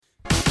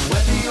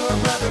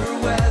father or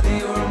whether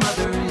you're a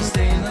mother, you're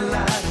staying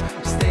alive,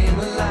 you're staying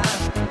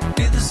alive.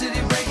 Feel the city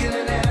breaking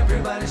and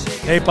everybody shaking.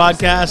 Hey,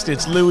 podcast,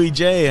 it's Louis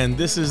J, and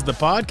this is the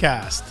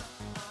podcast.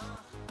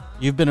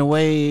 You've been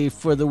away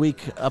for the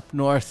week up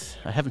north.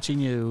 I haven't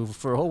seen you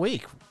for a whole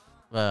week.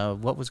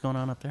 What was going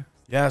on up there?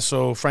 Yeah,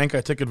 so Frank,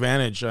 I took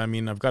advantage. I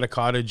mean, I've got a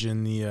cottage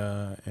in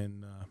the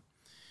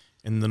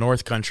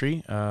North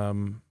Country,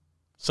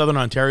 Southern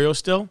Ontario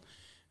still.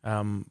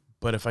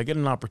 But if I get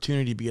an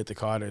opportunity to be at the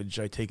cottage,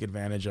 I take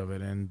advantage of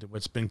it. And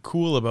what's been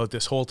cool about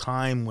this whole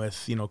time with,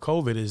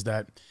 COVID is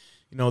that,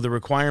 the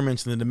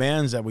requirements and the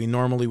demands that we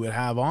normally would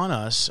have on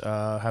us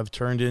have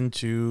turned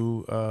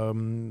into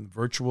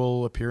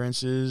virtual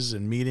appearances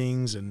and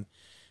meetings and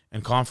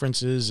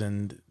conferences.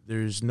 And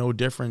there's no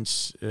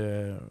difference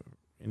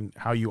in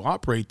how you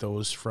operate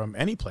those from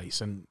any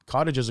place. And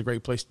cottage is a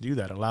great place to do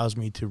that. It allows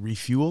me to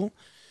refuel,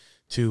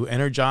 to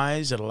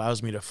energize. It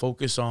allows me to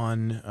focus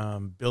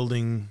on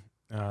building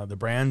the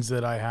brands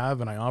that I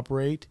have and I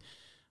operate.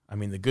 I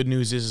mean, the good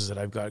news is that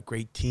I've got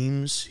great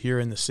teams here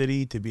in the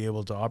city to be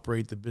able to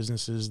operate the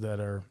businesses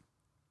that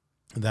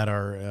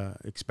are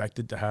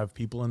expected to have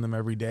people in them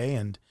every day.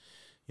 And,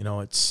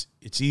 it's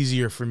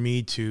easier for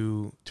me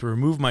to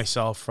remove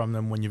myself from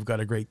them when you've got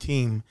a great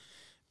team,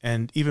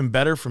 and even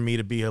better for me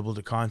to be able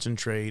to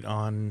concentrate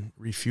on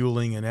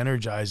refueling and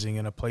energizing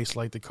in a place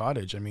like the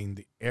cottage. I mean,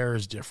 the air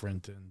is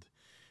different, and,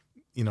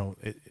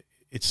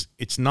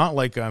 it's not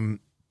like I'm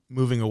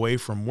moving away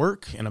from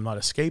work and I'm not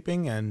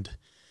escaping. And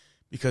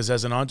because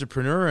as an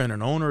entrepreneur and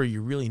an owner,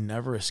 you really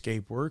never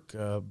escape work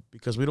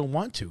because we don't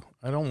want to.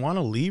 I don't want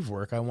to leave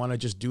work. I want to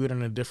just do it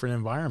in a different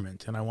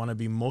environment, and I want to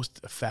be most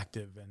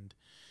effective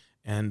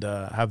and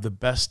have the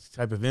best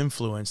type of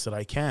influence that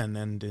I can.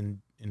 And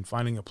in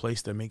finding a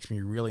place that makes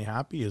me really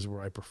happy is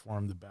where I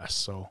perform the best.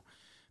 So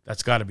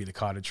that's got to be the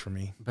cottage for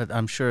me. But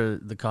I'm sure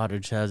the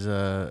cottage has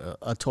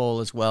a toll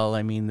as well.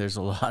 I mean, there's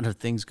a lot of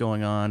things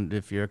going on.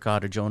 If you're a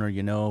cottage owner,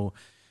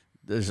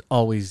 there's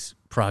always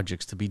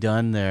projects to be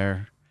done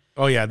there.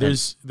 Oh yeah, I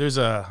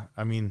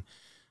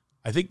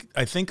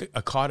think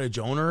a cottage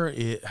owner,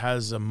 it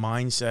has a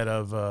mindset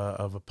of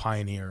a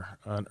pioneer,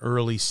 an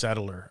early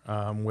settler,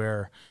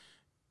 where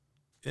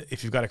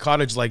if you've got a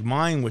cottage like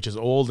mine, which is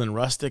old and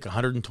rustic,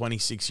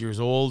 126 years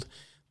old,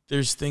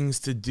 there's things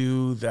to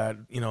do that,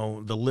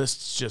 the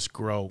lists just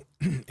grow,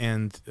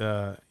 and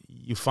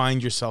you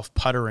find yourself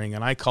puttering,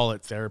 and I call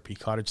it therapy,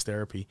 cottage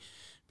therapy,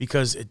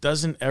 because it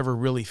doesn't ever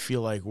really feel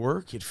like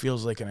work. It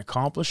feels like an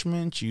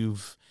accomplishment.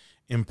 You've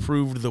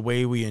improved the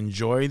way we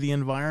enjoy the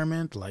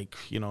environment. Like,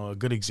 a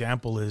good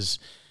example is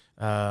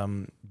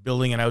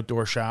building an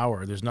outdoor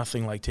shower. There's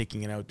nothing like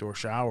taking an outdoor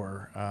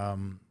shower.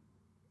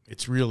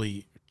 It's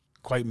really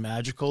quite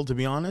magical, to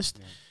be honest.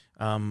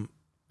 Yeah.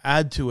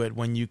 Add to it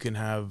when you can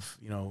have,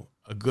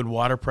 a good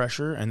water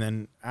pressure, and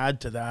then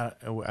add to that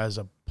as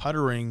a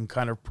puttering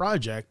kind of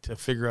project to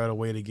figure out a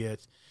way to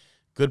get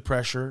good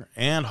pressure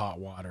and hot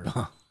water.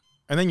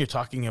 And then you're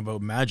talking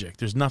about magic.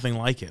 There's nothing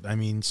like it. I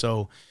mean,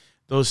 so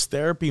those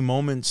therapy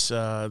moments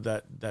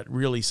that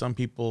really some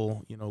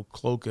people,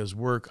 cloak as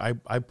work,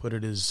 I put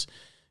it as,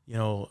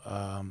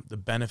 the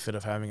benefit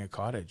of having a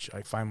cottage.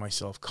 I find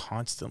myself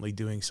constantly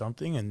doing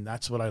something, and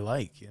that's what I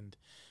like. And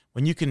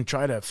when you can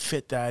try to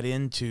fit that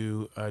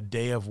into a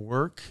day of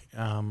work,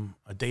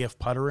 a day of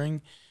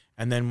puttering,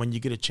 and then when you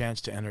get a chance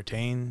to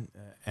entertain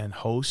and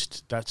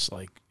host,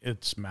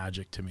 it's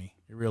magic to me.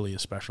 It really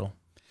is special.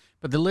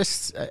 But the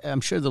lists,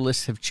 I'm sure the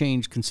lists have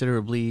changed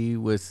considerably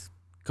with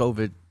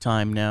COVID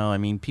time now. I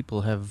mean,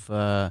 people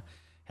have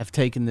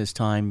taken this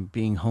time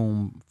being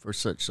home for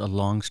such a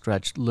long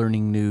stretch,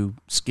 learning new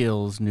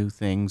skills, new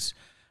things,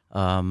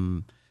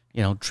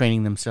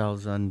 training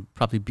themselves on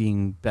probably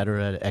being better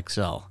at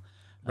Excel,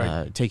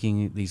 right.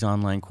 Taking these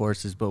online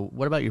courses. But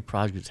what about your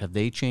projects? Have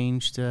they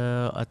changed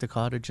at the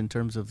cottage in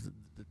terms of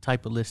the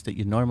type of list that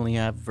you normally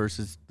have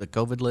versus the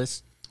COVID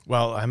list?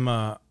 Well, I'm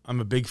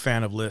a big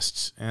fan of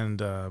lists,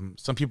 and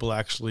some people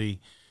actually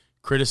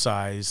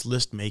criticize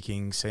list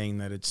making, saying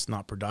that it's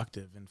not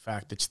productive. In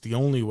fact, it's the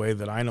only way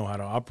that I know how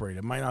to operate.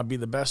 It might not be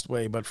the best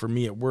way, but for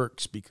me it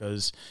works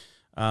because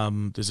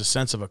there's a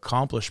sense of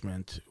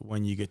accomplishment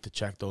when you get to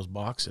check those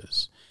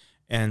boxes.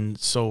 And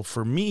so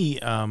for me,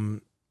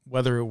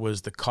 whether it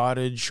was the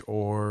cottage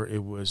or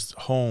it was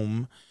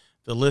home,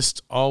 the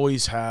lists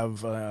always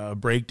have a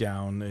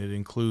breakdown. It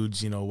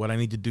includes, what I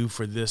need to do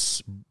for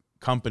this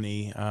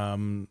company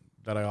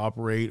that I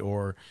operate,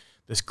 or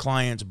this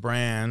client's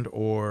brand,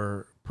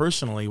 or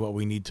personally what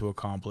we need to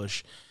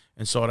accomplish.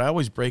 And so I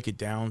always break it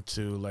down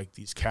to like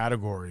these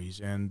categories.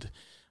 And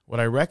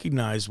what I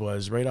recognized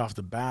was right off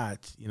the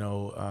bat, in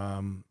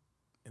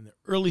the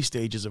early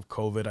stages of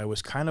COVID, I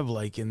was kind of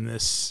like in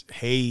this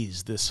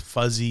haze, this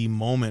fuzzy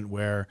moment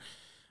where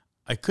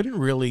I couldn't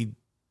really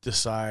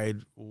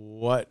decide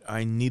what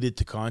I needed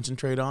to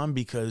concentrate on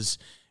because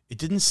it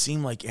didn't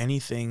seem like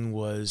anything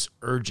was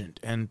urgent.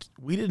 And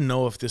we didn't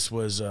know if this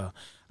was a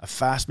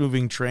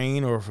fast-moving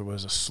train or if it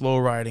was a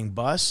slow-riding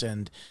bus.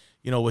 And,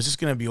 was this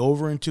going to be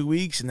over in 2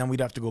 weeks and then we'd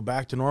have to go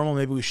back to normal?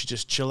 Maybe we should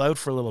just chill out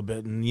for a little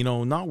bit and,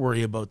 not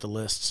worry about the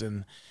lists.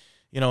 And,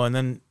 and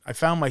then I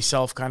found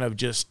myself kind of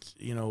just,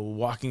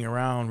 walking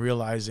around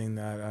realizing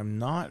that I'm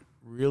not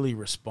really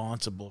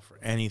responsible for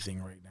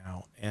anything right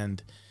now.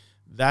 And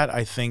that,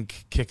 I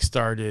think,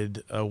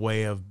 kickstarted a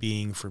way of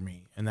being for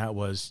me. And that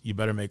was, you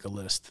better make a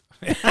list.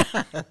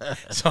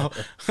 So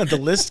the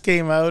list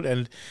came out,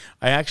 and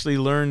I actually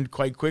learned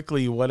quite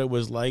quickly what it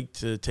was like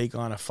to take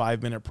on a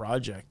 5-minute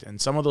project. And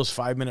some of those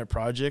 5-minute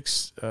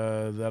projects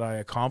that I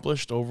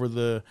accomplished over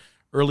the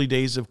early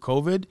days of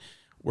COVID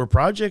were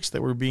projects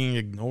that were being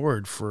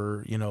ignored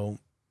for,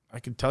 I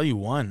could tell you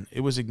one.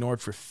 It was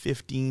ignored for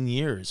 15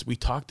 years. We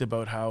talked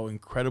about how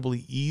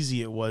incredibly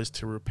easy it was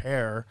to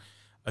repair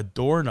a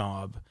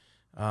doorknob.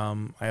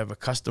 I have a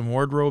custom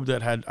wardrobe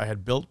that I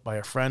had built by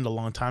a friend a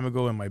long time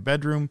ago in my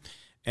bedroom,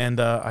 and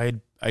I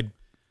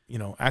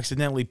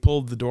accidentally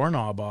pulled the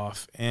doorknob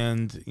off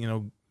and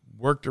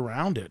worked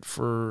around it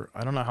for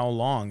I don't know how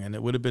long, and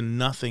it would have been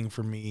nothing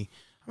for me.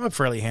 I'm a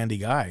fairly handy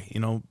guy,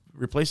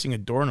 replacing a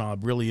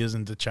doorknob really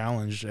isn't a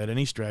challenge at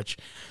any stretch,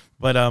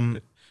 but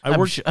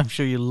I'm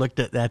sure you looked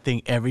at that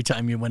thing every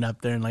time you went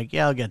up there and like,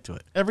 yeah, I'll get to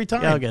it. Every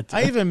time. Yeah, I'll get to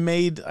I it.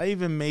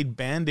 even made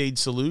Band-Aid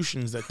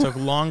solutions that took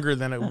longer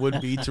than it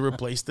would be to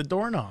replace the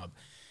doorknob.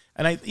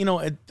 And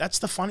that's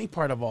the funny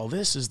part of all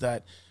this is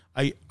that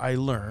I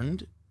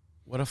learned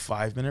what a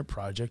 5-minute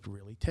project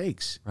really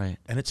takes. Right.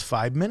 And it's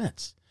 5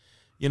 minutes.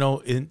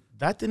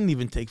 That didn't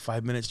even take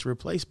 5 minutes to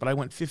replace, but I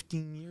went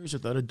 15 years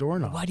without a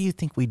doorknob. Why do you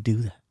think we do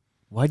that?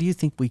 Why do you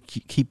think we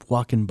keep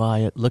walking by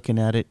it, looking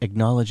at it,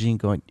 acknowledging,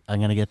 going, I'm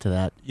going to get to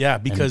that? Yeah,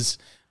 because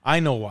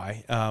I know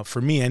why. For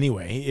me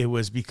anyway, it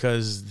was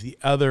because the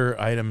other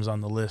items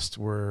on the list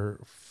were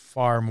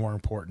far more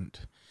important.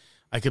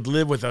 I could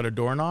live without a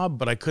doorknob,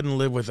 but I couldn't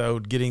live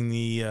without getting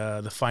the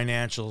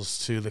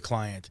financials to the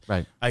client.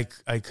 Right. I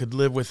could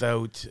live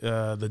without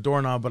the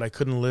doorknob, but I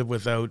couldn't live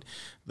without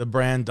the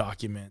brand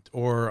document.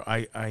 Or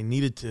I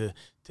needed to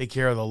take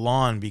care of the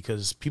lawn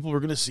because people were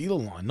going to see the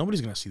lawn.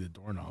 Nobody's going to see the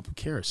doorknob. Who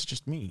cares? It's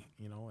just me,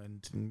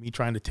 and me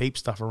trying to tape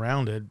stuff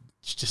around it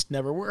just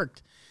never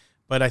worked.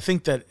 But I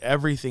think that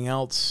everything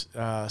else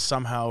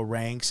somehow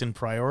ranks in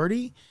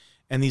priority,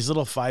 and these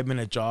little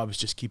 5-minute jobs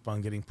just keep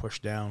on getting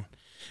pushed down.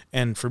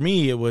 And for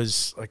me, it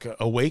was like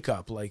a wake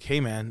up, like, hey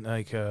man,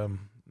 like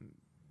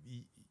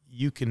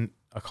you can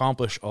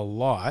accomplish a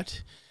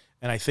lot.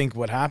 And I think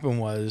what happened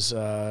was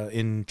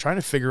in trying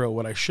to figure out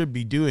what I should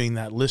be doing,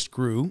 that list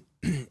grew.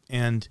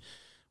 And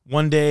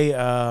one day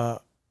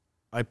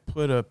I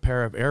put a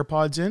pair of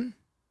AirPods in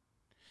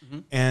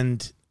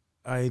and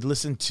I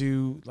listened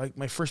to like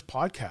my first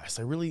podcast.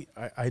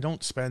 I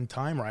don't spend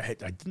time, or I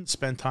didn't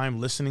spend time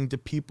listening to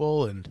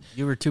people. And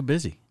You were too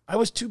busy. I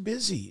was too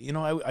busy.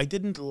 I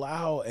didn't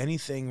allow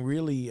anything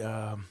really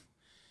to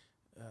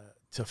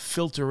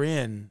filter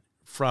in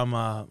from,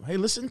 hey,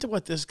 listen to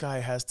what this guy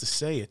has to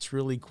say. It's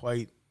really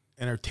quite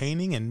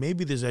entertaining, and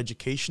maybe there's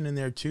education in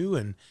there too.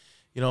 And,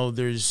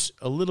 there's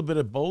a little bit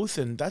of both,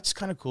 and that's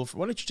kind of cool.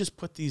 Why don't you just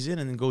put these in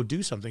and then go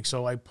do something?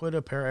 So I put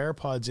a pair of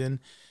AirPods in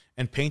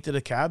and painted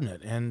a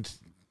cabinet, and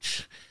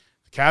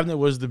the cabinet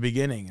was the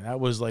beginning. And that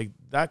was like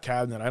that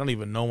cabinet. I don't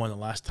even know when the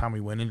last time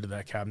we went into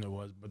that cabinet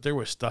was, but there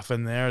was stuff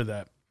in there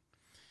that,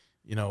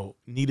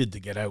 needed to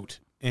get out.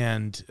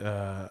 And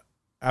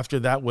after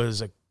that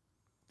was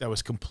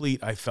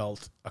complete, I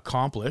felt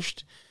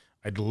accomplished.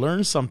 I'd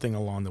learned something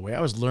along the way.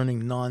 I was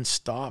learning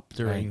nonstop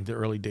during the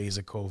early days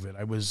of COVID.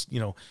 I was,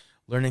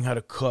 learning how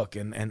to cook,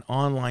 and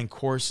online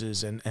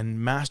courses and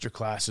master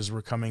classes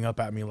were coming up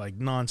at me like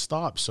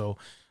nonstop. So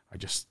I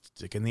just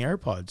stick in the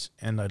AirPods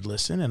and I'd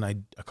listen and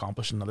I'd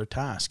accomplish another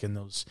task. And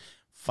those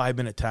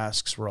 5-minute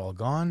tasks were all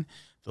gone.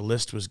 The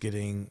list was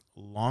getting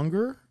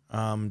longer,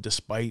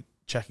 despite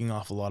checking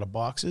off a lot of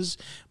boxes.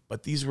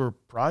 But these were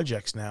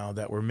projects now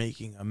that were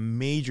making a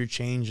major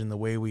change in the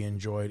way we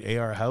enjoyed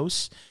AR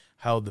House,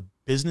 how the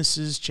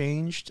businesses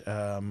changed.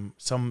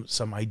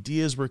 Some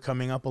ideas were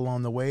coming up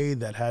along the way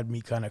that had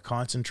me kind of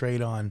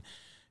concentrate on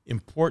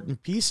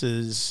important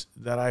pieces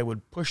that I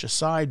would push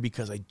aside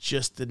because I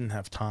just didn't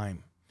have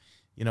time.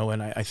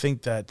 And I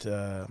think that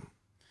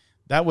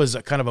that was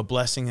a kind of a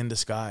blessing in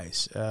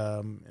disguise.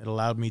 It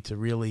allowed me to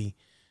really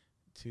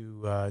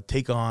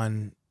take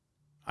on,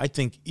 I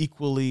think,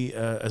 equally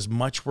as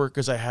much work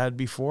as I had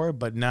before,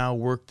 but now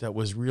work that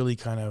was really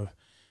kind of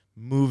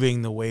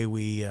moving the way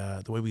we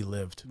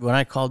lived. When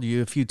I called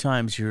you a few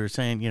times, you were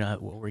saying,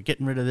 we're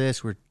getting rid of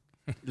this.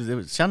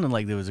 It sounded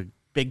like there was a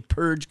big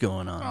purge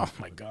going on. Oh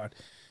my God.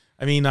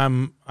 I mean,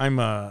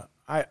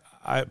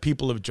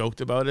 people have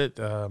joked about it.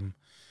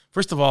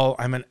 First of all,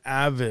 I'm an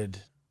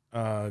avid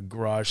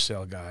garage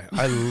sale guy.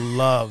 I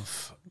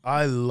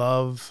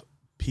love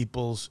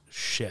people's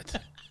shit.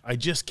 I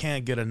just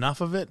can't get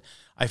enough of it.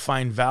 I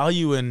find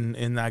value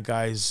in that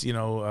guy's,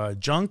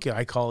 junk.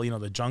 I call,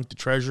 the junk to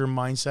treasure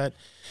mindset,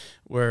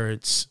 where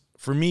it's,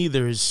 for me,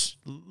 there's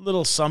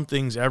little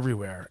somethings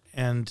everywhere.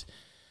 And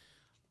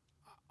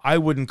I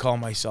wouldn't call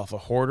myself a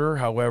hoarder.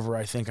 However,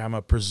 I think I'm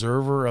a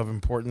preserver of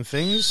important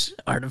things.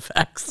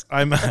 Artifacts.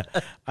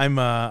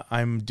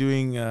 I'm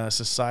doing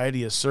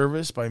society a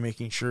service by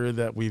making sure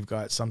that we've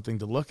got something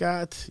to look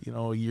at,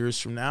 years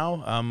from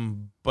now.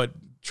 But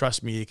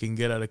trust me, it can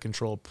get out of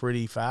control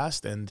pretty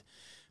fast. And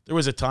there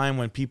was a time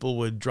when people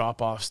would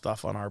drop off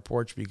stuff on our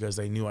porch because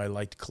they knew I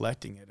liked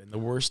collecting it. And the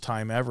worst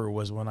time ever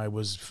was when I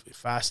was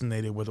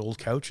fascinated with old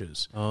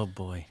couches. Oh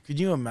boy. Could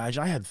you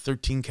imagine? I had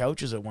 13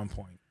 couches at one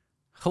point.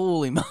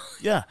 Holy moly.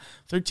 Yeah,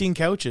 13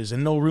 couches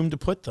and no room to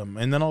put them.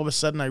 And then all of a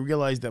sudden I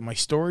realized that my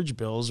storage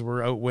bills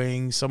were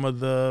outweighing some of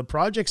the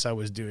projects I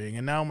was doing.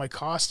 And now my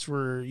costs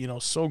were,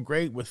 so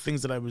great with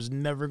things that I was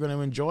never going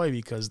to enjoy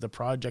because the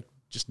project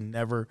just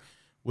never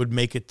would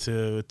make it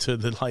to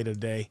the light of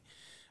day.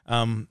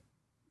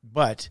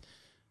 But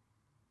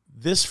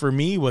this for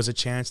me was a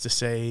chance to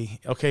say,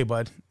 okay,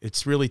 bud,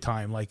 it's really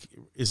time. Like,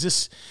 is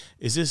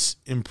this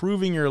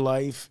improving your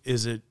life?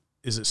 Is it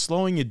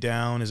slowing you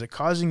down? Is it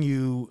causing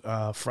you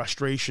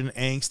frustration,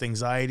 angst,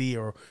 anxiety,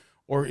 or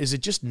is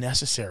it just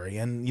necessary?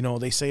 And,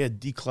 they say a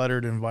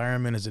decluttered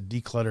environment is a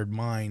decluttered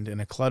mind,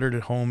 and a cluttered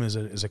at home is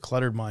a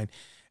cluttered mind.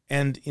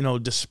 And,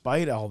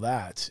 despite all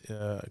that,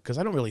 because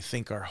I don't really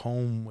think our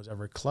home was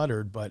ever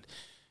cluttered, but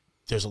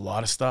there's a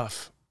lot of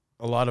stuff,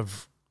 a lot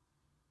of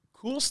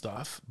cool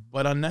stuff,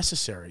 but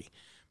unnecessary.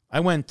 I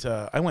went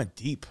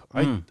deep.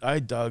 I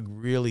dug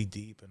really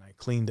deep, and I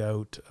cleaned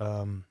out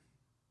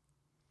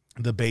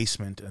the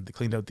basement and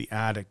cleaned out the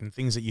attic and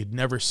things that you'd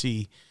never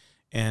see.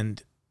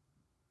 And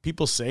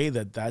people say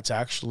that that's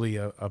actually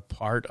a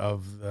part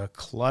of the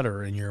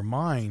clutter in your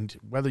mind.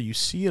 Whether you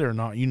see it or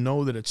not,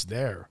 that it's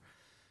there.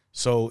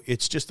 So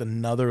it's just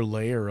another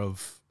layer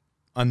of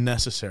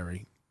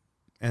unnecessary.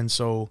 And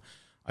so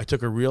I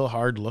took a real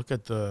hard look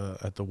at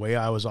the way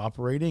I was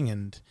operating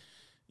and,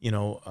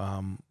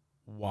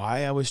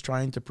 why I was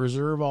trying to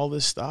preserve all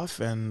this stuff.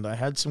 And I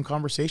had some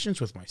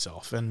conversations with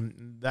myself,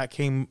 and that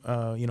came,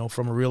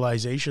 from a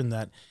realization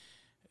that,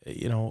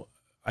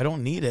 I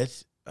don't need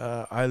it.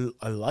 I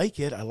like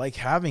it. I like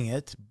having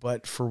it,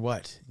 but for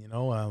what,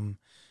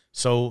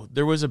 so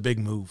there was a big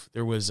move.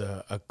 There was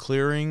a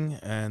clearing,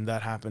 and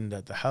that happened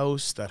at the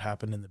house, that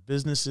happened in the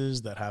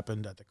businesses, that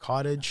happened at the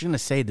cottage. I was going to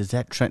say,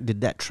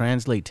 did that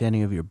translate to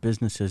any of your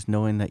businesses,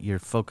 knowing that you're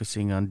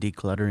focusing on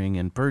decluttering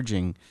and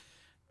purging?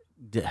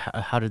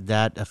 How did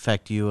that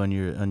affect you on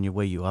your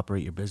way you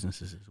operate your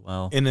businesses as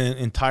well? In an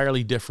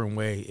entirely different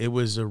way. It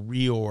was a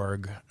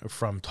reorg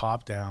from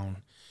top down.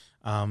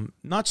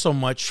 Not so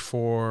much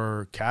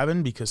for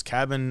Cabin, because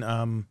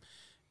Cabin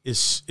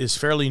is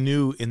fairly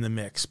new in the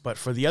mix, but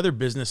for the other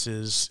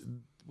businesses,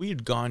 we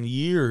had gone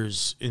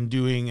years in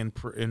doing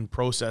and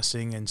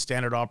processing and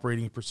standard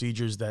operating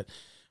procedures that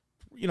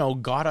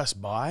got us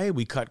by.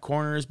 We cut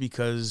corners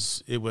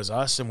because it was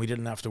us and we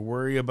didn't have to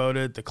worry about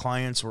it. The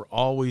clients were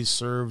always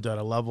served at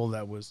a level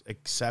that was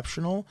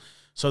exceptional.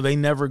 So they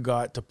never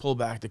got to pull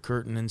back the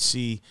curtain and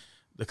see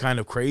the kind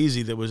of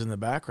crazy that was in the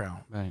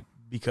background. Right.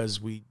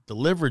 Because we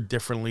delivered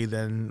differently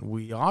than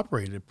we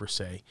operated per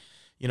se.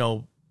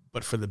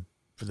 But for the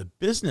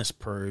business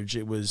purge,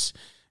 it was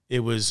a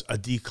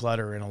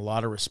declutter in a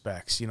lot of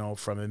respects,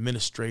 from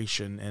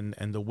administration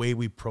and the way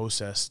we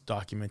process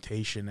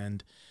documentation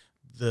and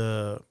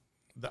the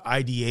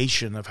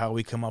ideation of how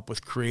we come up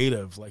with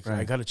creative. Like, right.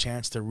 I got a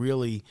chance to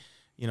really,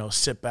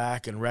 sit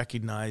back and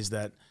recognize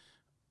that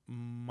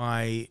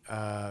my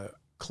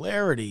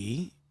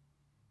clarity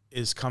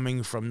is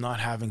coming from not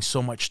having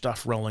so much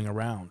stuff rolling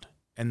around.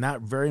 And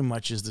that very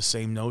much is the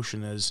same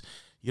notion as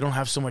you don't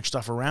have so much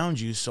stuff around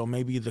you, so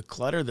maybe the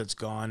clutter that's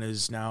gone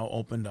is now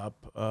opened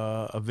up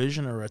a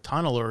vision or a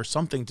tunnel or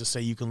something to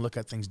say you can look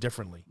at things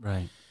differently.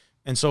 Right.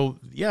 And so,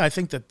 yeah, I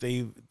think that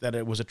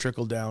it was a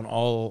trickle down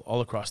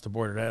all across the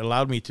board. It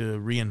allowed me to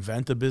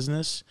reinvent a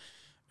business.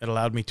 It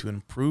allowed me to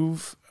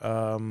improve,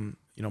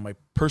 my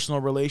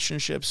personal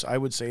relationships. I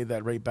would say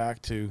that right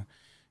back to,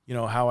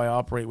 how I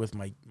operate with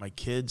my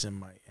kids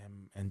and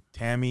and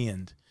Tammy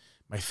and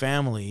my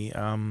family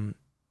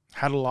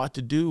had a lot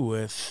to do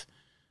with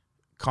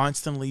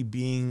constantly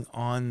being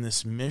on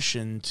this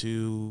mission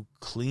to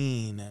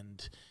clean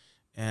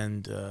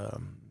and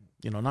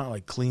not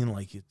like clean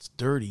like it's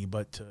dirty,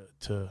 but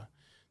to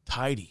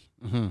tidy,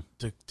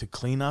 to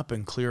clean up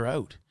and clear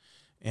out.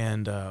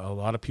 And a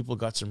lot of people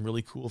got some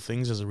really cool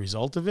things as a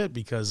result of it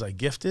because I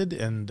gifted,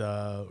 and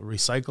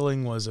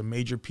recycling was a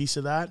major piece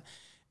of that.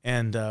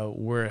 And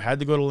where it had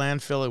to go to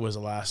landfill, it was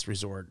a last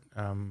resort.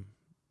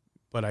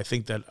 But I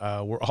think that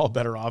we're all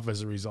better off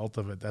as a result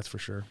of it. That's for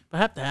sure. I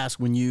have to ask,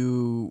 when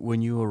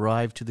you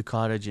arrive to the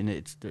cottage, and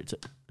it's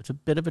a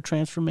bit of a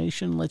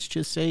transformation, let's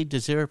just say,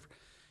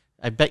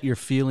 I bet your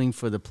feeling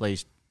for the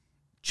place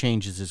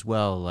changes as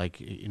well. Like,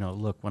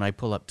 look, when I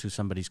pull up to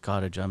somebody's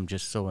cottage, I'm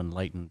just so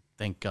enlightened.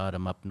 Thank God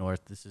I'm up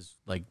north.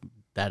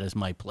 That is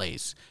my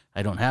place.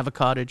 I don't have a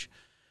cottage,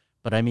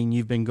 but I mean,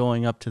 you've been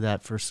going up to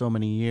that for so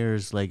many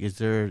years. Like, is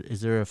there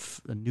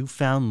a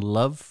newfound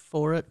love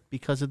for it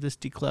because of this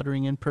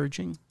decluttering and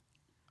purging?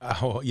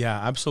 Oh yeah,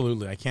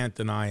 absolutely. I can't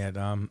deny it.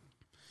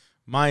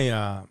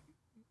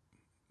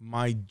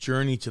 my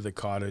journey to the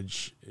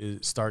cottage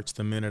starts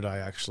the minute I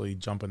actually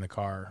jump in the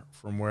car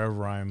from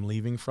wherever I'm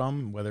leaving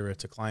from, whether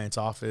it's a client's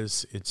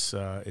office, it's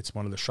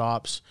one of the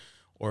shops,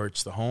 or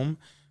it's the home.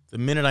 The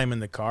minute I'm in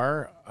the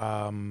car,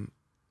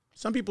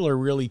 some people are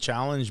really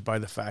challenged by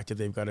the fact that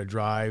they've got to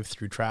drive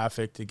through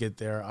traffic to get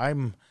there.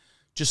 I'm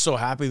just so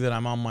happy that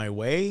I'm on my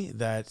way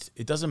that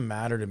it doesn't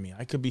matter to me.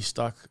 I could be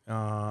stuck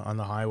on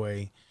the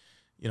highway,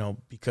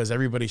 because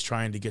everybody's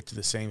trying to get to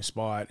the same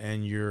spot,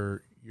 and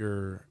you're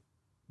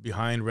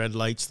behind red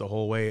lights the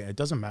whole way. It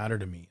doesn't matter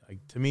to me.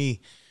 Like, to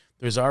me,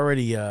 there's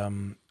already a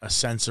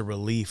sense of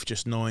relief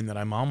just knowing that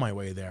I'm on my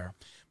way there.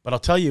 But I'll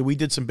tell you, we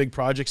did some big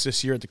projects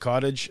this year at the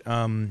cottage.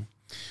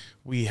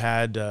 We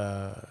had,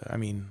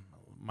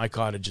 my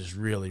cottage is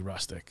really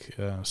rustic.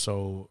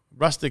 So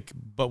rustic,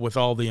 but with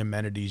all the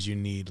amenities you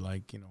need.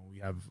 Like, we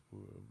have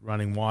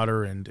running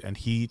water and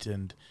heat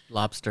and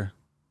Lobster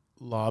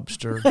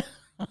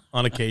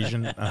on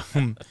occasion.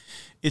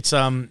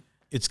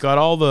 It's got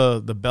all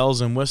the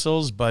bells and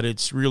whistles, but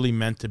it's really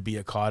meant to be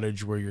a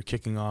cottage where you're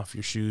kicking off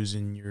your shoes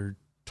and you're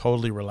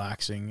totally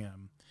relaxing.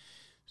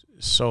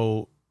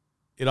 So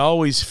it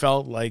always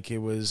felt like it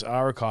was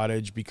our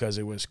cottage because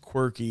it was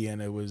quirky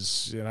and it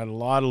had a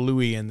lot of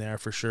Louis in there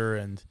for sure.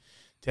 And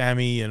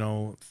Tammy,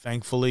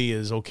 thankfully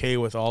is okay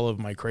with all of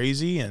my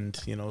crazy. And,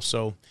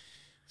 so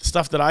the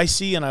stuff that I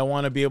see and I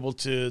want to be able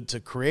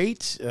to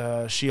create,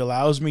 she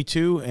allows me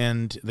to.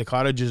 And the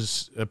cottage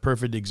is a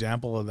perfect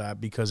example of that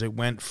because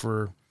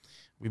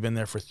we've been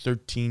there for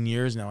 13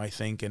 years now, I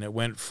think. And it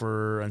went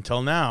for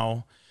until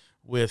now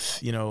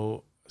with,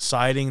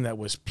 siding that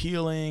was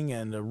peeling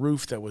and a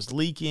roof that was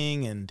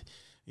leaking and,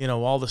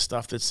 all the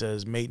stuff that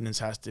says maintenance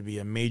has to be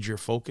a major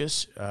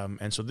focus.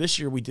 And so this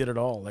year we did it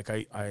all. Like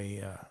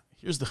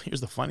here's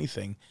the funny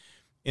thing.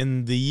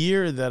 In the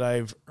year that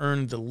I've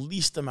earned the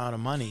least amount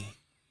of money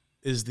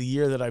is the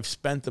year that I've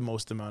spent the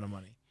most amount of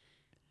money.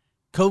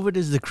 COVID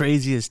is the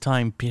craziest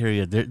time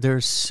period. There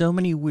are so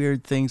many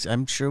weird things.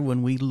 I'm sure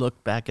when we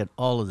look back at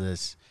all of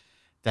this,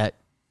 that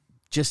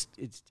just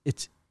it's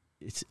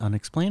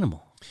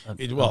unexplainable.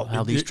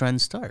 How these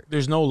trends start.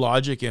 There's no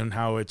logic in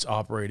how it's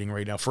operating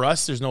right now. For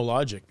us, there's no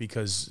logic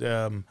because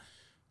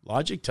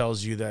logic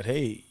tells you that,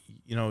 hey,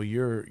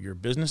 your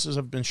businesses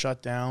have been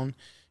shut down,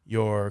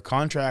 your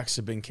contracts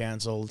have been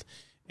canceled,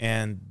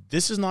 and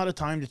this is not a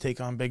time to take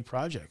on big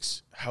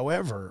projects.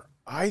 However,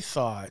 I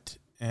thought,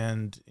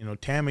 and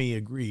Tammy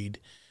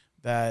agreed,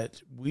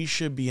 that we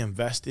should be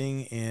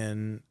investing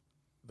in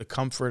the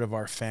comfort of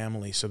our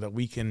family so that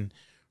we can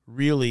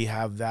really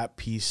have that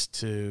piece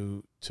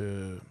to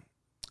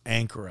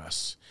anchor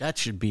us. That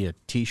should be a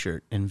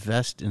T-shirt.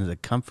 Invest in the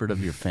comfort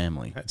of your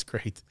family. That's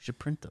great. We should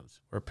print those.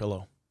 Or a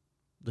pillow.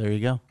 There you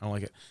go. I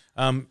like it.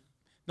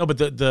 No, but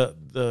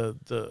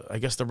the I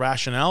guess the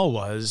rationale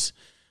was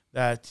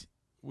that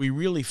we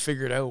really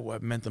figured out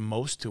what meant the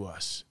most to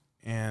us,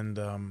 and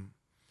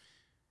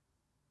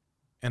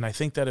I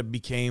think that it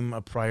became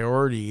a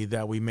priority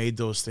that we made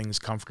those things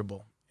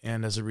comfortable.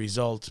 And as a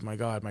result, my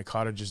God, my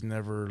cottage has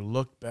never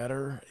looked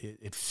better.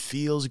 It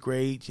feels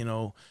great.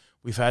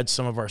 We've had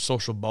some of our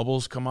social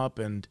bubbles come up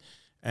and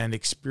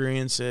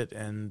experience it.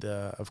 And,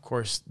 of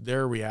course,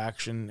 their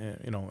reaction,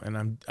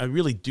 and I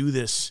really do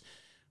this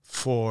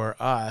for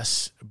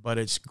us, but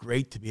it's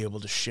great to be able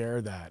to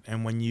share that.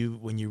 And when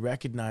you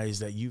recognize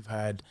that you've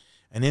had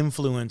an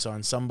influence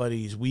on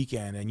somebody's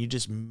weekend and you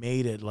just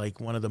made it like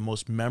one of the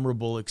most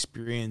memorable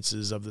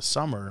experiences of the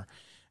summer,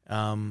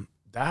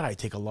 that I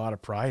take a lot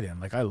of pride in.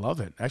 Like, I love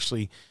it.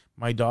 Actually,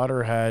 my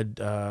daughter had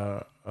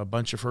a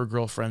bunch of her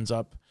girlfriends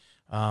up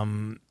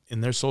in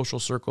their social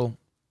circle.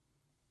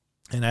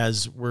 And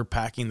as we're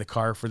packing the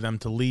car for them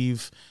to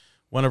leave,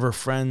 one of her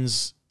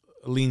friends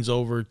leans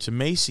over to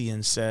Macy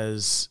and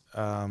says,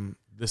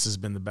 this has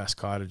been the best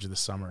cottage of the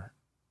summer.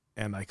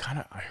 And I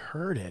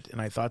heard it,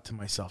 and I thought to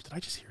myself, did I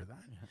just hear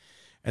that? Yeah.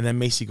 And then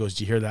Macy goes,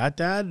 "Do you hear that,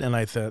 Dad?" And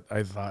I thought,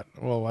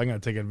 well, I'm going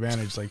to take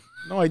advantage. Like,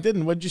 no, I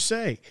didn't. What'd you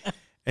say?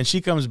 And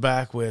she comes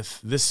back with,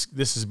 this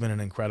has been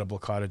an incredible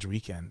cottage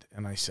weekend.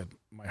 And I said,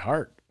 my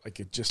heart, like,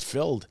 it just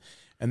filled.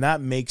 And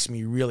that makes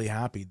me really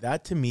happy.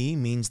 That to me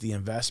means the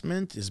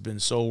investment has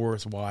been so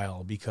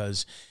worthwhile,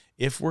 because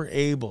if we're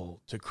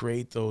able to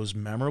create those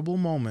memorable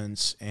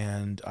moments,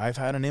 and I've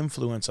had an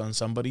influence on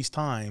somebody's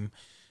time,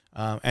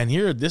 and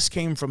here, this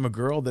came from a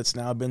girl that's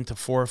now been to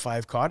 4 or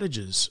 5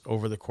 cottages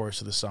over the course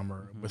of the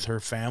summer with her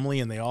family,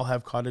 and they all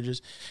have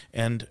cottages,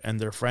 and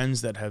their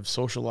friends that have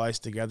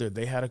socialized together,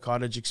 they had a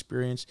cottage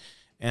experience,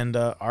 and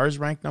ours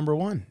ranked number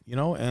 1,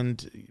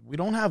 and we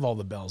don't have all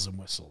the bells and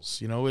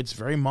whistles. It's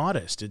very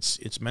modest.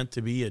 It's meant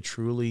to be a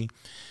truly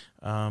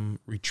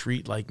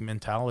retreat-like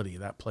mentality.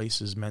 That place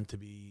is meant to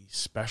be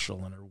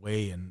special in her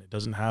way, and it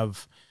doesn't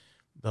have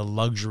the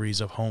luxuries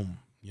of home,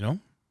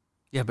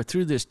 Yeah, but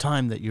through this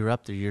time that you're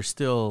up there, you're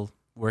still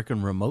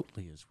working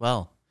remotely as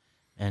well.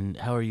 And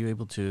how are you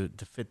able to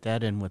fit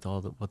that in with all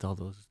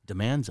those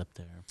demands up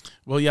there?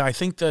 Well, yeah, I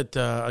think that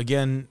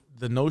again,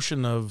 the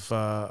notion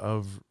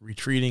of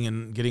retreating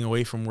and getting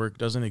away from work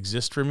doesn't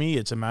exist for me.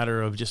 It's a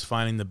matter of just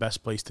finding the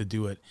best place to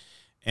do it.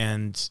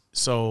 And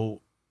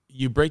so,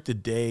 you break the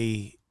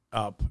day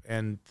up,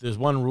 and there's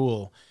one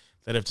rule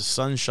that if the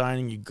sun's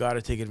shining, you got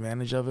to take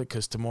advantage of it,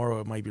 because tomorrow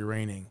it might be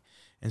raining.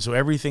 And so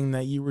everything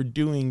that you were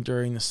doing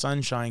during the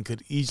sunshine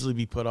could easily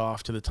be put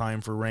off to the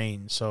time for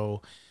rain.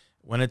 So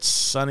when it's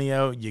sunny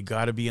out, you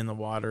got to be in the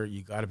water,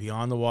 you got to be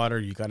on the water,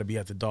 you got to be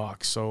at the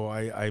dock. So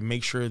I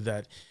make sure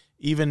that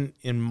even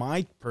in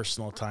my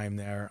personal time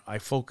there, I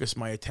focus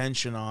my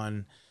attention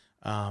on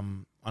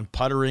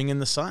puttering in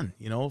the sun,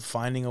 you know,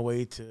 finding a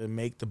way to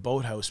make the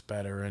boathouse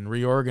better and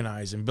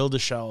reorganize and build a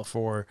shelf,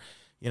 or,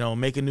 you know,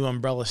 make a new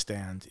umbrella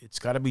stand. It's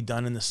got to be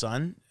done in the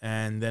sun.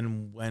 And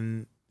then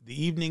when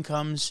the evening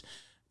comes,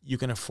 you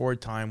can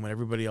afford time when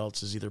everybody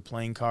else is either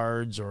playing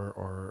cards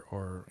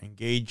or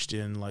engaged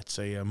in, let's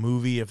say, a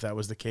movie, if that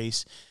was the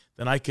case.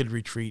 Then I could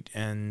retreat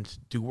and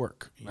do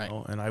work, you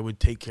know, and I would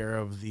take care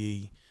of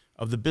the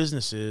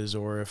businesses,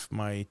 or if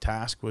my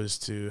task was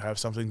to have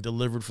something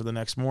delivered for the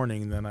next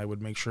morning, then I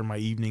would make sure my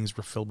evenings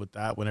were filled with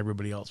that when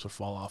everybody else would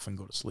fall off and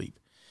go to sleep.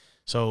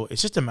 So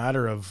it's just a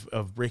matter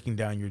of breaking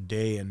down your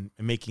day and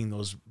making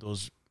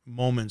those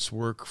moments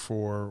work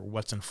for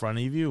what's in front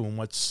of you and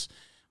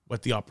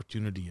what the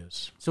opportunity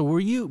is. So were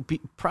you,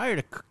 prior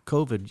to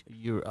COVID,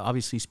 you're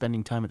obviously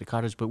spending time at the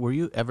cottage, but were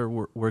you ever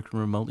working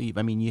remotely?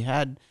 I mean, you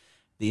had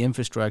the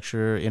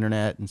infrastructure,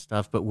 internet and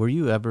stuff, but were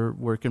you ever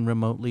working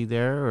remotely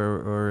there,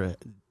 or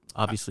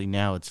obviously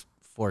now it's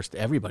forced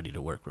everybody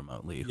to work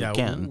remotely who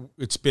can?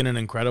 It's been an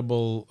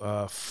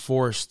incredible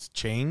forced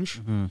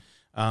change.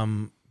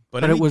 Mm-hmm.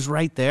 But it was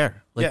right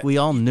there. Like, we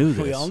all knew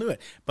this. We all knew it.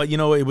 But, you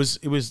know, it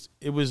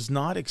was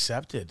not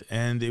accepted,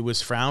 and it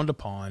was frowned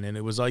upon, and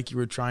it was like you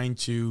were trying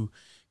to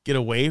get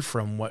away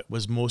from what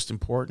was most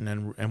important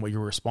and what you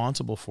were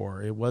responsible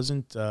for. It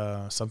wasn't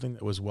something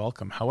that was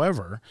welcome.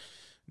 However,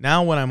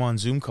 now when I'm on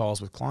Zoom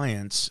calls with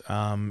clients,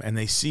 and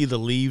they see the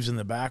leaves in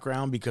the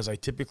background, because I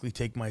typically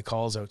take my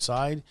calls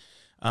outside,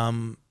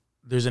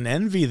 there's an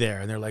envy there,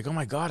 and they're like, oh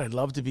my God, I'd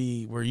love to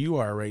be where you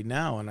are right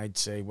now. And I'd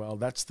say, well,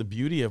 that's the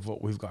beauty of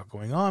what we've got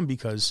going on,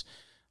 because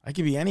I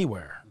could be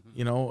anywhere,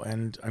 you know,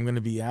 and I'm going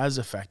to be as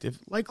effective,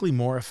 likely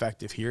more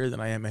effective here than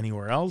I am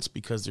anywhere else,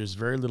 because there's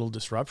very little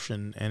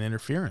disruption and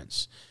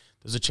interference.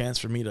 There's a chance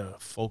for me to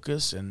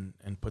focus and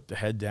put the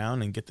head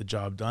down and get the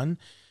job done.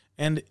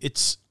 And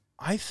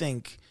I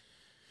think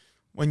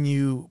when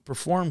you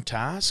perform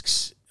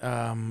tasks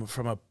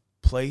from a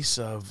place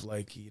of,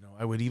 like, you know,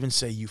 I would even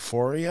say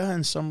euphoria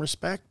in some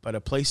respect, but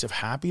a place of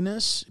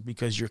happiness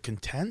because you're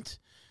content,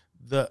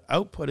 the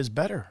output is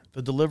better.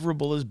 The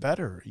deliverable is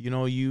better. You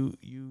know, you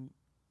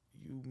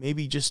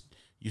maybe just,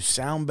 you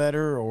sound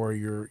better, or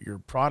your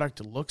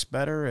product looks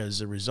better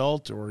as a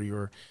result, or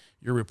your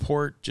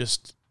report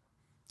just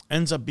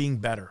ends up being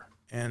better.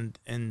 And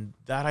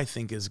that, I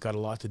think, has got a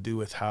lot to do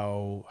with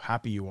how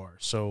happy you are.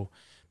 So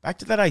back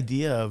to that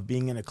idea of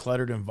being in a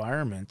cluttered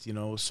environment, you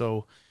know,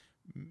 so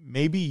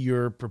maybe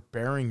you're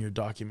preparing your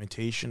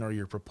documentation or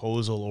your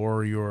proposal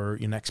or your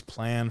next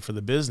plan for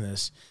the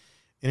business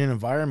in an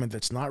environment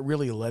that's not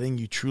really letting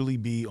you truly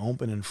be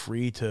open and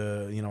free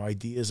to, you know,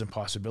 ideas and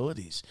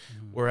possibilities.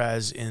 Mm-hmm.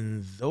 Whereas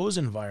in those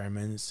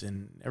environments,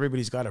 and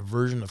everybody's got a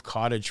version of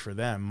cottage for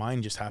them.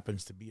 Mine just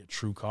happens to be a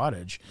true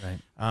cottage.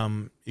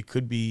 Right. It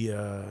could be,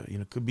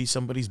 could be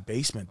somebody's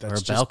basement.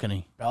 That's or a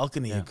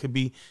balcony. Yeah. It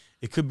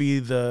could be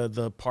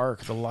the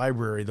park, the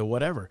library, the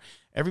whatever.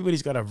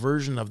 Everybody's got a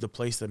version of the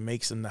place that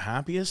makes them the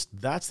happiest.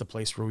 That's the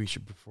place where we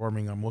should be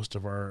performing on most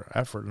of our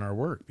effort and our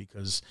work,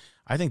 because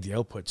I think the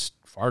output's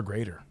far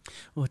greater.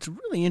 Well, it's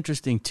really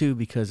interesting too,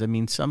 because I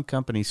mean, certain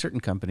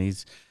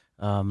companies,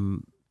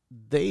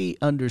 they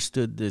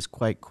understood this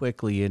quite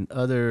quickly, and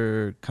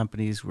other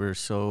companies were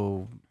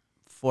so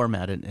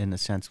formatted in a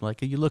sense.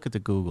 Like, you look at the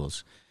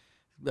Googles,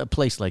 a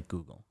place like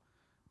Google.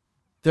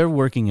 Their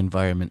working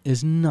environment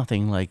is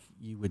nothing like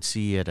you would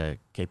see at a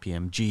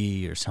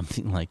KPMG or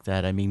something like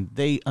that. I mean,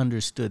 they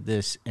understood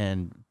this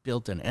and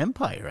built an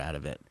empire out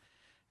of it.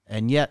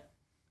 And yet,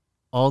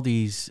 all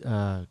these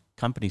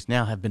companies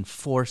now have been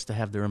forced to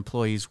have their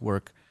employees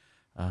work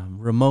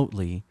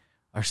remotely,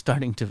 are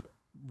starting to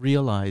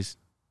realize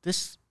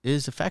this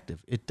is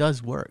effective. It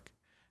does work.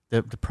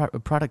 The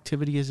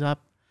productivity is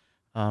up.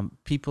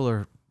 People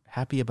are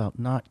happy about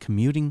not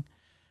commuting.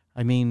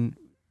 I mean,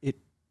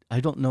 I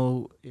don't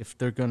know if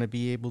they're going to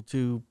be able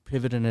to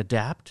pivot and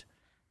adapt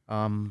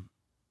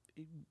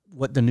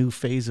what the new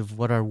phase of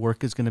what our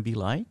work is going to be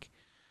like.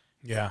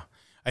 Yeah,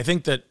 I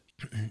think that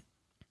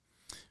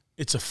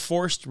it's a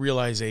forced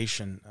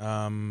realization.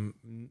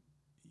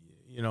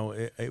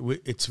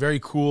 It's very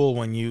cool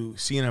when you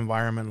see an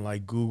environment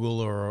like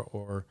Google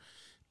or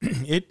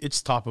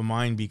it's top of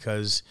mind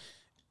because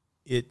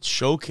it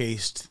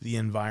showcased the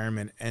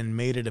environment and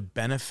made it a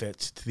benefit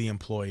to the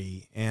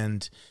employee,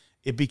 and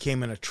it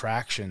became an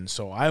attraction.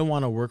 So I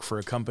want to work for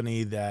a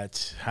company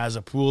that has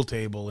a pool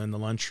table in the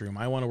lunchroom.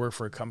 I want to work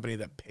for a company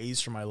that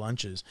pays for my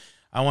lunches.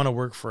 I want to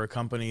work for a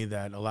company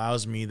that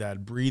allows me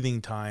that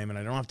breathing time and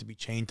I don't have to be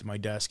chained to my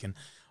desk. And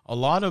a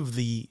lot of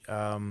the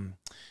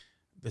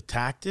the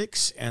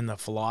tactics and the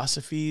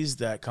philosophies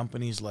that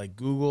companies like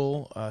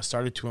Google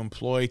started to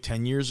employ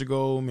 10 years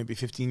ago, maybe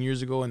 15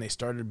 years ago, and they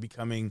started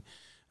becoming,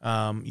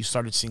 you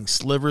started seeing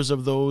slivers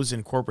of those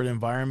in corporate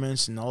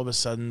environments, and all of a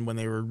sudden when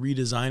they were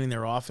redesigning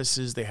their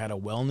offices, they had a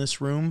wellness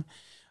room.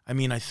 I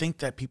mean, I think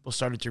that people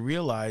started to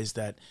realize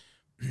that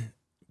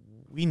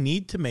we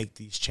need to make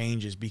these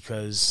changes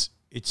because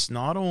it's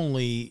not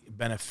only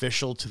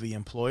beneficial to the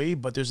employee,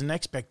 but there's an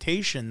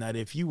expectation that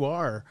if you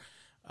are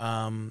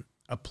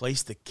a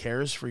place that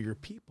cares for your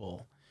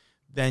people,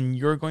 then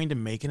you're going to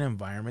make an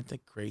environment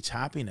that creates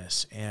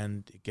happiness.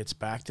 And it gets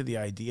back to the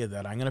idea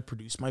that I'm going to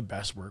produce my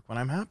best work when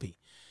I'm happy.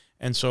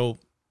 And so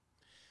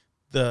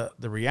the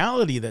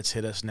reality that's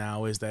hit us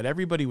now is that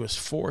everybody was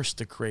forced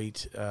to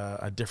create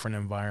a different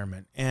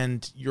environment.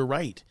 And you're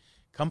right.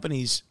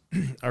 Companies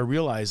are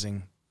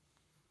realizing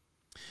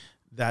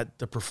that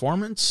the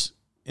performance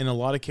in a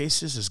lot of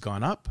cases has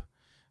gone up.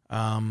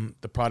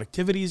 The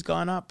productivity has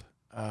gone up.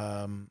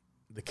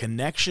 The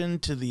connection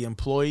to the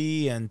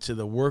employee and to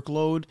the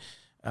workload,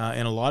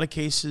 in a lot of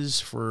cases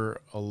for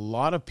a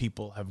lot of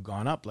people have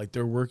gone up. Like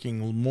they're working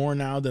more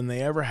now than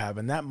they ever have.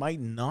 And that might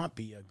not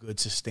be a good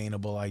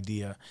sustainable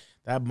idea.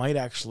 That might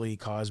actually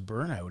cause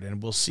burnout,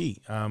 and we'll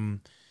see.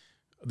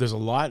 There's a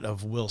lot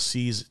of we'll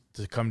sees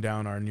to come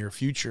down our near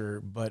future,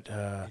 but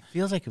it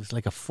feels like it was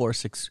like a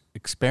forced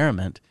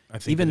experiment. I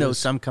think even though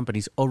some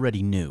companies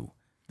already knew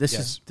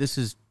this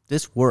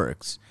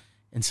works,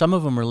 and some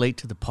of them are late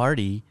to the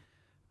party,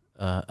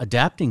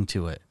 adapting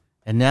to it,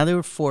 and now they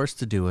were forced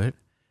to do it.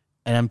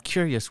 And I'm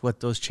curious what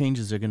those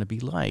changes are going to be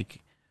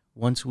like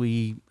once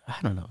I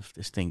don't know if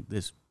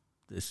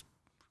this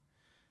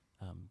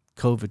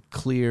COVID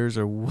clears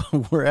or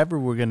wherever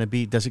we're going to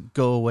be. Does it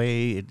go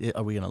away?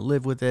 Are we going to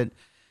live with it?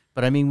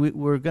 But I mean,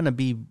 we're going to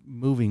be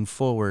moving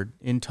forward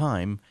in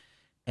time.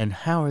 And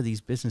how are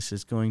these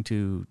businesses going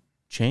to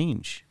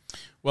change?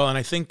 Well, and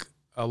I think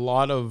a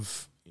lot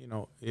of,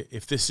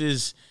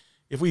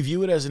 if we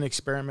view it as an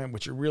experiment,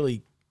 which it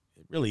really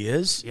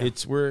is, Yeah.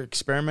 We're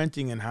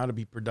experimenting in how to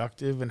be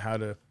productive and how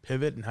to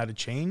pivot and how to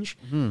change.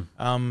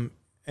 Mm-hmm.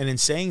 And in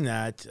saying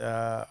that,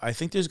 I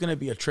think there's going to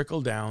be a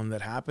trickle down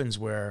that happens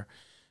where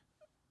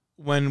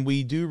when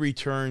we do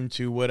return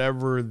to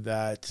whatever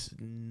that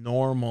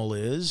normal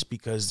is,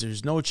 because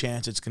there's no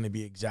chance it's going to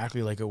be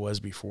exactly like it was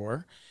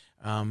before.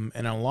 And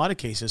in a lot of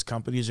cases,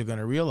 companies are going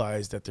to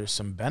realize that there's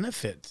some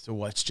benefit to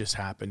what's just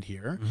happened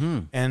here. Mm-hmm.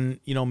 And,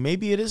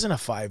 maybe it isn't a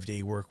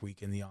 5-day work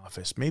week in the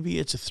office. Maybe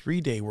it's a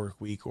 3-day work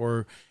week,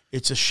 or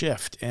it's a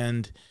shift.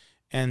 And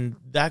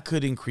that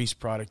could increase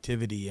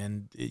productivity.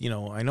 And,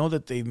 I know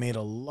that they've made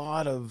a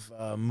lot of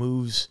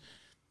moves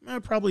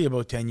probably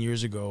about 10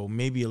 years ago,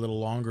 maybe a little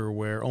longer,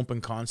 where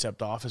open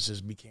concept offices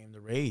became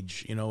the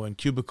rage, and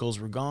cubicles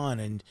were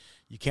gone, and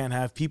you can't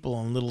have people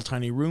in little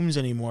tiny rooms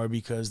anymore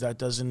because that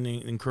doesn't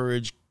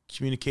encourage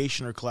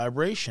communication or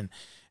collaboration.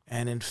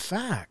 And in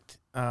fact,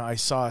 I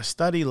saw a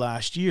study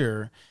last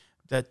year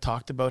that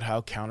talked about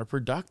how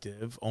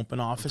counterproductive open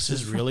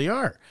offices really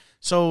are.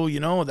 So,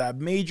 that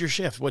major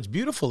shift. What's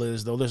beautiful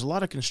is, though, there's a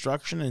lot of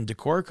construction and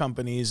decor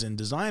companies and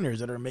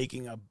designers that are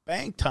making a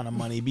bank ton of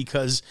money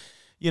because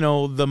the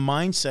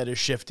mindset is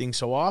shifting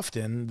so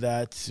often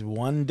that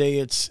one day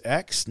it's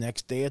X,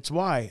 next day it's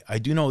Y. I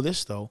do know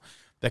this, though,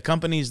 that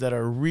companies that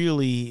are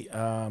really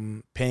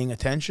paying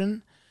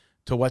attention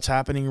to what's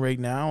happening right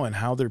now and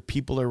how their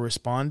people are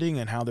responding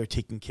and how they're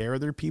taking care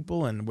of their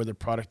people and where their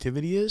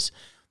productivity is,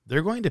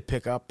 they're going to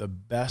pick up the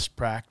best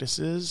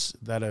practices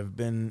that have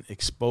been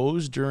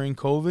exposed during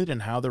COVID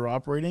and how they're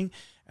operating,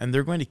 and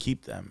they're going to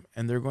keep them,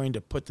 and they're going to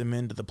put them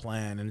into the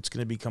plan, and it's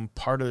going to become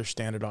part of their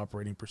standard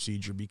operating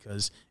procedure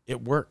because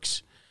it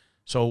works.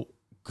 So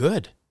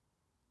good.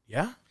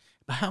 Yeah.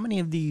 But how many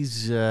of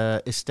these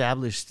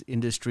established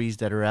industries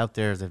that are out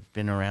there that have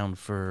been around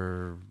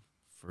for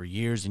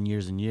years and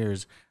years and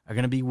years are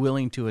going to be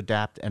willing to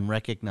adapt and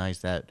recognize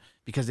that,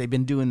 because they've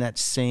been doing that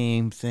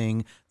same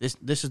thing? This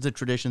is the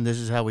tradition. This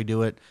is how we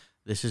do it.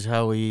 This is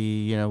how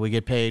we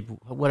get paid,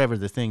 whatever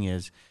the thing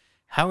is.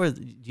 Do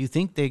you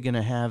think they're going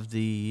to have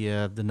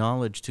the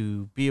knowledge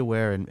to be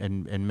aware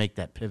and make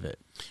that pivot?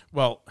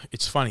 Well,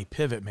 it's funny,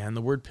 pivot, man,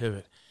 the word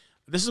pivot.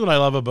 This is what I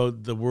love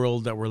about the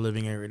world that we're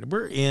living in.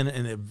 We're in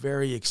a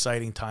very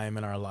exciting time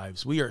in our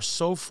lives. We are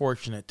so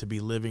fortunate to be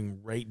living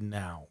right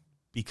now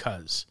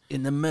because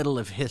in the middle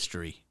of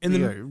history,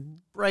 we are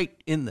right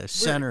in the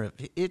center of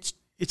it's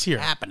here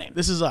happening.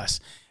 This is us.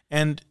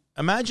 And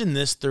imagine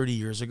this 30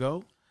 years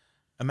ago.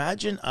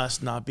 Imagine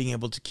us not being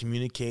able to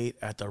communicate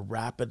at the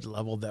rapid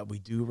level that we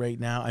do right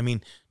now. I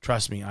mean,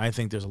 trust me, I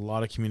think there's a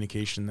lot of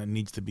communication that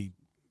needs to be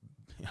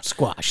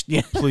squashed.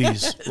 Yeah.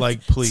 Please.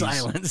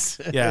 Silence.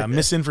 Yeah,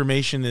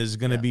 misinformation is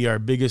going to be our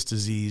biggest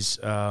disease,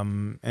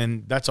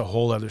 and that's a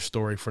whole other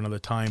story for another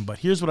time. But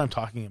here's what I'm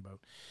talking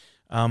about.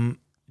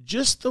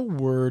 Just the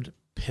word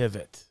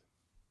pivot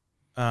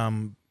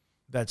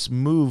that's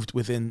moved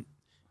within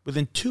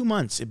 2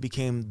 months, it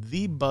became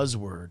the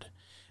buzzword.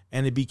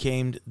 And it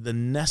became the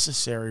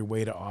necessary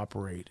way to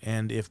operate.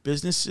 And if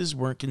businesses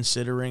weren't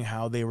considering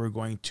how they were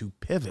going to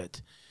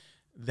pivot,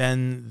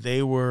 then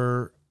they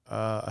were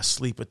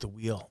asleep at the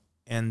wheel,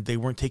 and they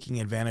weren't taking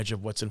advantage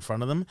of what's in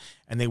front of them,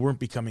 and they weren't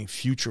becoming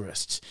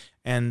futurists.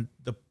 And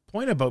the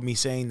point about me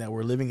saying that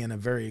we're living in a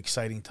very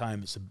exciting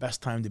time, it's the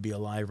best time to be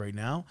alive right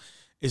now,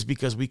 is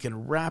because we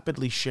can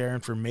rapidly share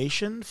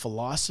information,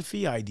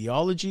 philosophy,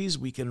 ideologies.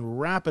 We can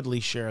rapidly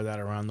share that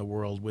around the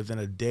world within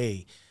a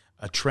day.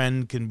 A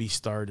trend can be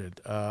started.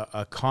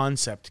 A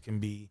concept can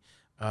be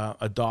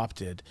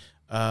adopted.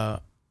 A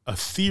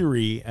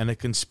theory and a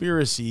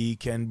conspiracy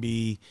can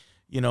be,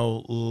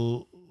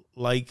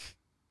 like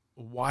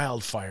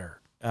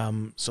wildfire.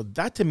 So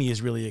that to me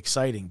is really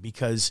exciting,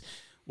 because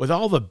with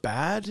all the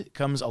bad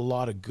comes a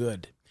lot of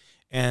good.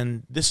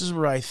 And this is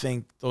where I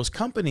think those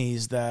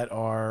companies that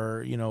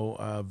are,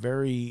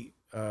 very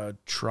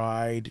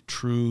tried,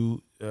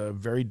 true,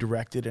 very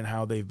directed in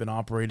how they've been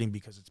operating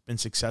because it's been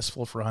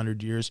successful for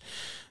 100 years,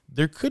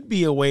 there could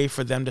be a way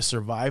for them to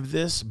survive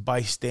this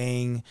by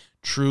staying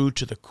true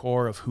to the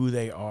core of who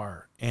they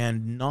are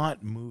and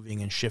not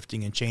moving and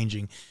shifting and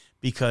changing,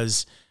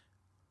 because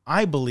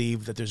I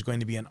believe that there's going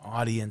to be an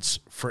audience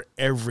for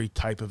every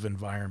type of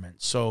environment.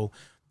 So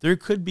there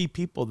could be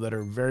people that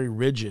are very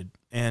rigid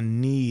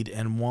and need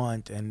and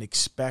want and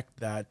expect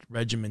that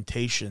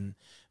regimentation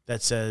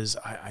that says,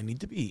 I need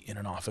to be in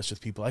an office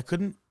with people. I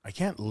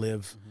can't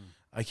live,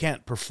 I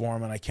can't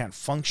perform, and I can't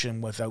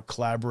function without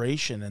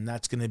collaboration. And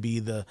that's going to be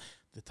the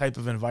type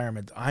of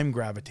environment I'm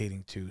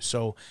gravitating to.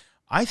 So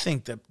I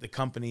think that the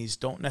companies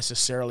don't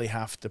necessarily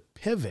have to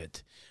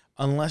pivot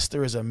unless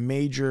there is a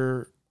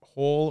major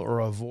hole or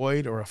a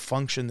void or a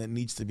function that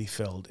needs to be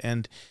filled.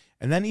 And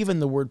then even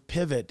the word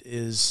pivot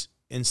is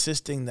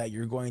insisting that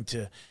you're going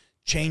to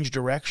change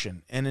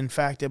direction. And in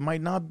fact, it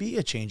might not be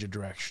a change of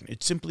direction.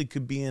 It simply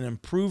could be an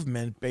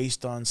improvement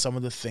based on some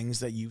of the things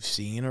that you've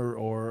seen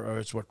or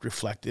it's what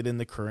reflected in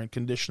the current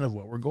condition of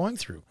what we're going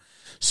through.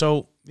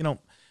 So,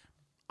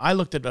 I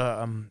looked at,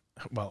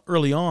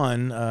 early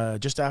on,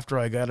 just after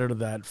I got out of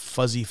that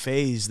fuzzy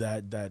phase,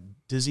 that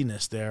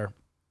dizziness there,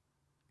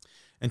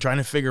 and trying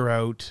to figure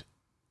out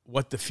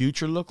what the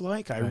future looked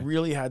like, right. I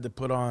really had to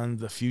put on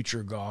the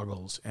future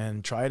goggles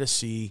and try to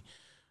see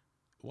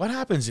what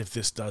happens if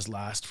this does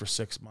last for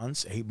 6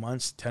 months, 8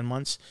 months, 10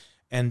 months.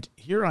 And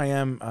here I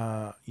am,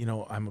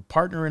 I'm a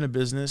partner in a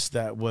business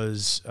that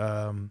was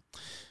an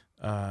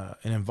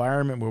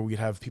environment where we'd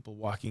have people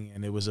walking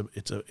in.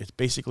 It's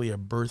basically a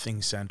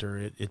birthing center.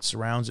 It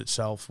surrounds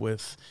itself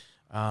with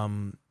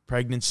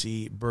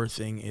pregnancy,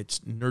 birthing.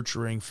 It's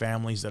nurturing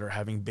families that are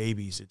having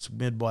babies. It's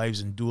midwives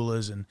and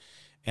doulas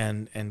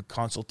and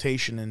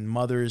consultation and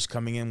mothers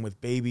coming in with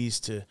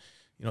babies to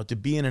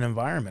be in an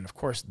environment. Of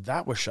course,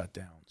 that was shut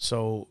down.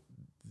 So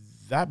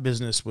that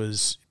business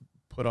was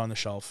put on the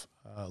shelf,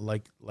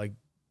 like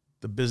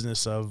the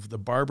business of the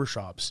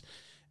barbershops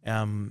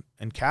and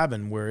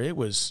cabin, where it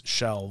was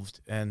shelved,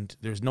 and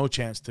there's no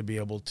chance to be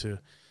able to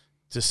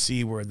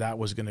see where that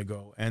was going to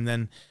go. And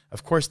then,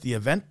 of course, the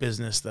event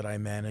business that I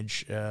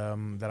manage,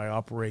 that I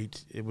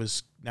operate, it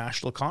was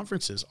national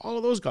conferences. All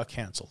of those got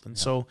canceled. And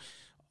so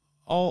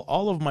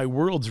all of my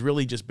worlds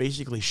really just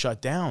basically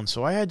shut down.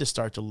 So I had to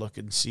start to look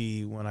and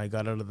see, when I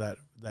got out of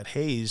that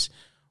haze,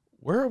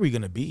 where are we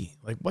going to be?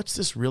 Like, what's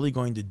this really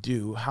going to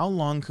do? How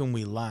long can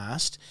we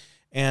last?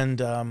 And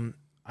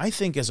I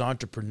think as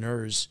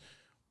entrepreneurs,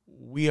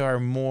 we are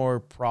more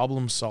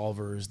problem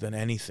solvers than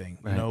anything.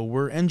 Right.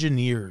 We're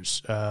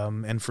engineers.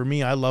 And for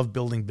me, I love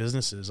building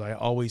businesses. I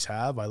always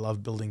have. I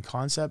love building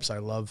concepts. I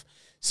love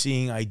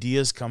seeing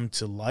ideas come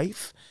to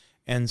life.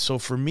 And so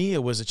for me,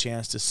 it was a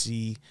chance to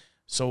see,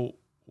 so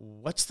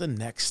what's the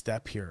next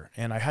step here?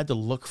 And I had to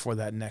look for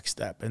that next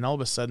step. And all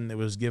of a sudden it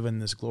was given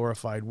this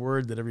glorified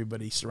word that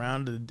everybody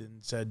surrounded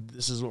and said,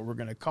 this is what we're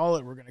going to call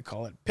it. We're going to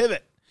call it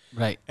pivot.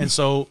 Right. And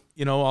so,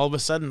 all of a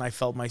sudden I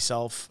felt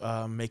myself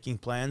making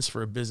plans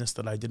for a business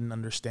that I didn't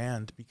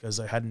understand because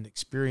I hadn't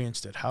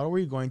experienced it. How are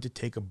we going to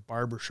take a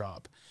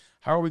barbershop?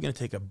 How are we going to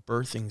take a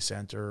birthing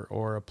center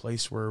or a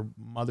place where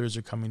mothers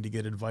are coming to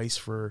get advice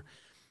for,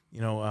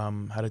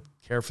 how to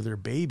care for their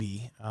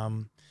baby?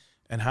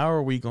 And how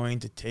are we going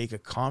to take a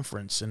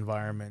conference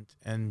environment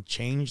and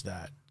change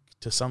that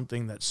to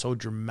something that's so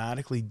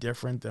dramatically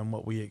different than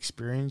what we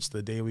experienced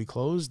the day we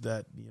closed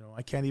that,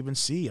 I can't even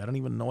see. I don't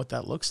even know what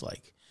that looks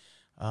like.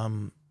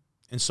 And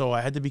so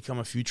I had to become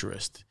a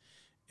futurist,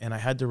 and I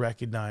had to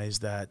recognize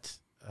that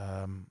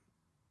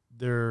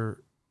there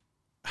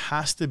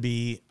has to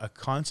be a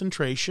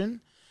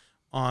concentration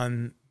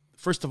on,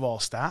 first of all,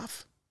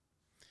 staff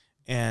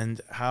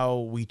and how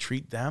we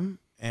treat them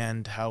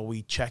and how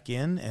we check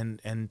in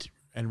and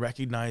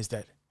recognize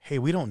that, hey,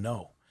 we don't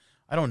know.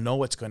 I don't know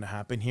what's going to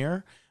happen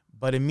here.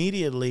 But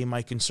immediately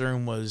my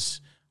concern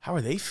was, how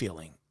are they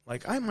feeling?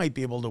 Like, I might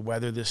be able to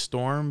weather this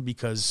storm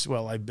because,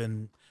 well, I've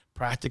been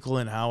practical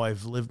in how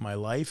I've lived my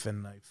life,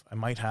 and I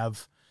might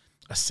have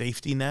a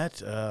safety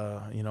net.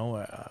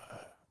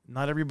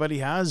 Not everybody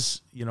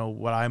has,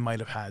 what I might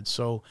have had.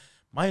 So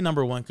my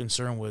number one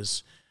concern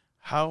was,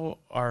 how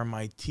are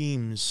my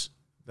teams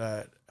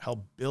that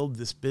help build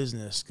this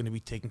business going to be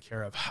taken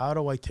care of? How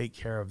do I take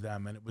care of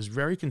them? And it was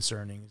very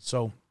concerning.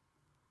 So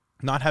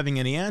not having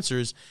any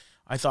answers,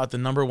 I thought the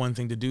number one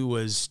thing to do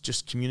was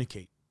just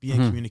communicate, be in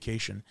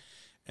communication.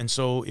 And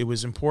so it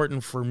was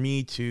important for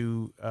me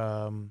to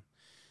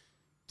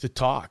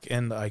talk.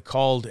 And I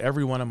called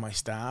every one of my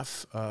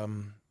staff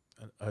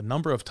a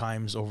number of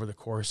times over the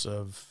course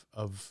of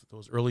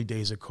those early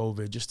days of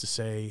COVID, just to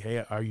say,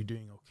 hey, are you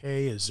doing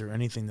okay? Is there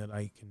anything that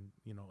I can,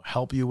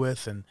 help you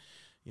with? And,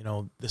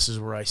 this is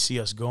where I see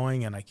us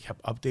going. And I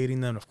kept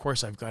updating them. Of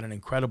course, I've got an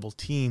incredible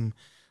team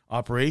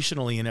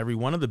operationally in every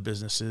one of the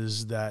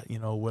businesses that,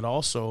 would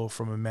also,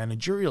 from a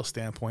managerial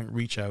standpoint,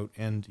 reach out.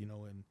 And,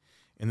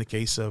 in the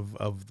case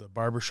of the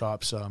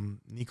barbershops,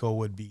 Nico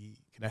would be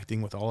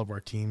connecting with all of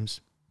our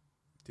teams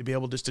to be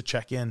able just to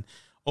check in,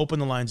 open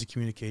the lines of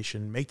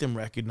communication, make them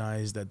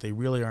recognize that they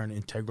really are an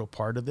integral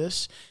part of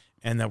this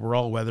and that we're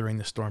all weathering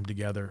the storm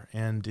together.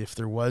 And if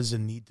there was a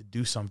need to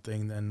do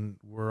something, then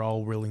we're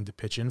all willing to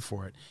pitch in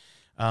for it.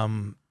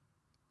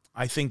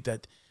 I think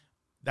that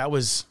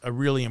was a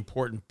really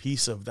important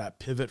piece of that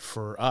pivot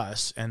for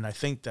us. And I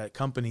think that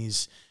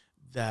companies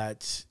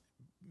that,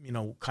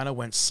 kind of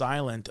went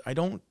silent, I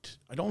don't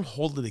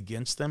hold it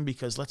against them,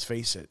 because let's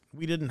face it,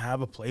 we didn't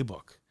have a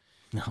playbook.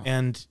 No.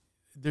 And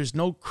there's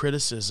no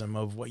criticism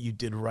of what you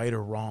did right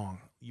or wrong.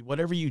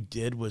 Whatever you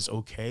did was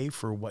okay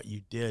for what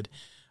you did.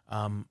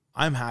 I'm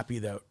happy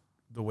that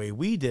the way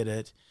we did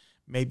it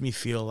made me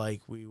feel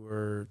like we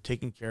were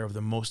taking care of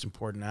the most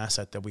important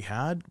asset that we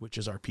had, which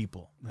is our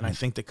people. Mm-hmm. And I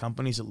think the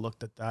companies that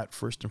looked at that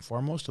first and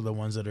foremost are the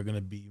ones that are going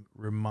to be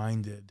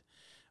reminded,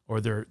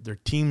 or their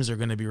teams are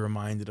going to be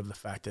reminded of the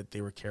fact that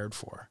they were cared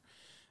for.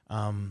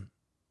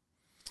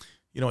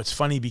 It's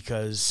funny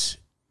because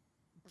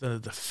the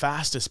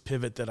fastest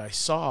pivot that I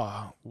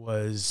saw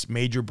was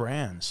major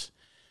brands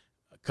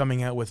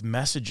coming out with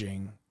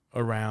messaging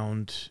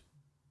around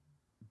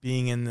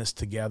being in this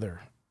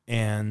together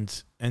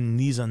and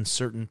these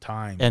uncertain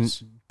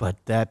times.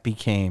 But that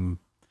became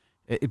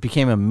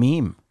a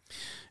meme.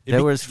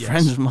 There was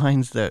friends of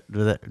mine that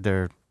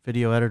they're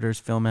video editors,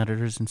 film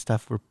editors and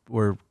stuff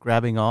were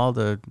grabbing all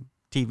the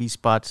TV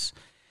spots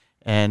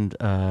and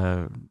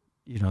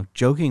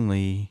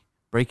jokingly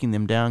breaking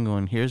them down,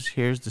 going,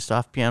 here's the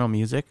soft piano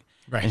music,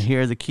 right, and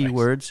here are the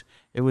keywords.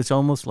 Right. It was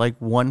almost like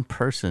one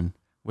person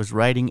was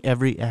writing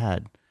every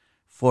ad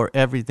for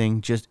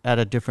everything, just at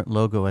a different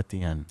logo at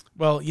the end.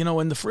 Well,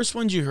 in the first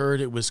ones you heard,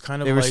 it was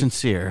kind of they were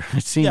sincere.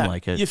 It seemed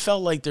like it. You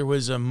felt like there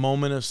was a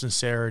moment of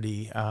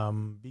sincerity,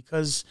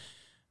 because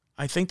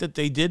I think that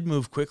they did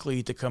move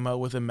quickly to come out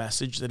with a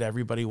message that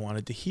everybody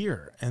wanted to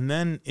hear. And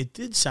then it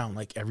did sound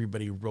like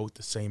everybody wrote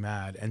the same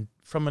ad. And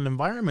from an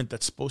environment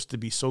that's supposed to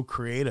be so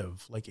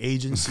creative, like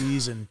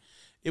agencies, and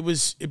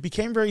it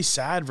became very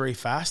sad very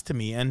fast to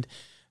me. And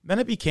then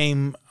it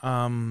became,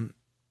 I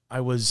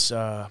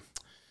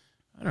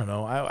don't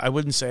know, I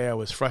wouldn't say I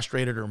was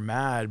frustrated or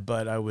mad,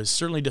 but I was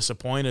certainly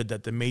disappointed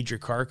that the major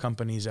car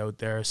companies out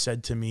there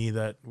said to me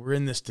that we're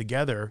in this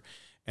together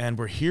and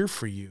we're here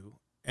for you.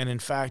 And in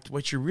fact,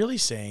 what you're really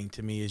saying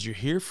to me is you're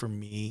here for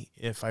me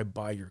if I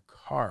buy your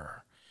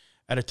car,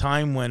 at a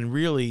time when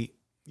really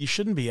you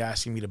shouldn't be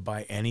asking me to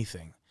buy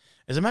anything.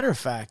 As a matter of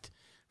fact,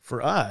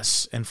 for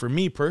us and for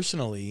me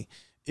personally,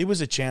 it was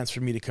a chance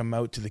for me to come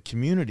out to the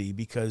community,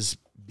 because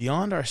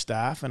beyond our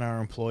staff and our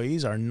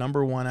employees, our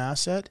number one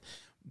asset,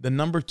 the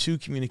number two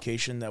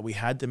communication that we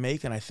had to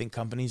make, and I think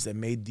companies that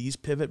made these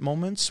pivot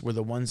moments were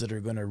the ones that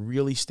are going to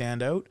really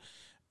stand out.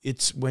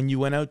 It's when you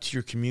went out to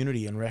your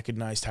community and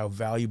recognized how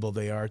valuable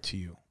they are to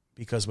you,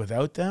 because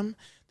without them,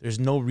 there's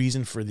no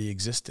reason for the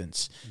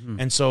existence. Mm-hmm.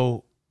 And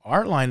so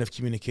our line of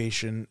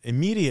communication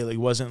immediately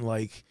wasn't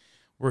like,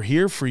 we're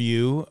here for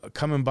you,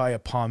 come and buy a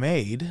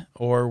pomade,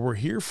 or we're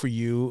here for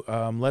you,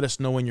 let us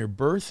know when your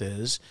birth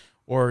is,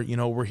 or,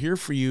 we're here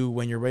for you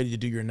when you're ready to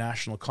do your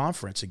national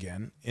conference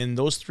again. In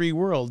those three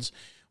worlds,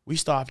 we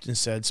stopped and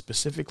said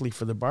specifically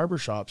for the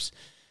barbershops,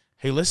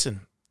 hey,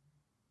 listen,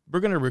 we're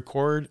going to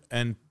record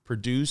and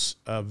produce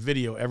a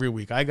video every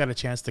week. I got a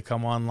chance to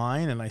come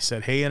online and I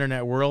said, hey,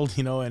 internet world,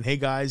 and hey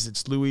guys,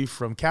 it's Louis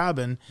from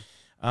Cabin.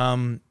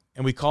 And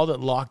we called it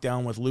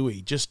Lockdown with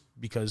Louis just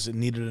because it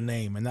needed a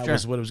name. And that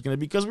was what it was going to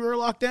be, because we were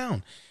locked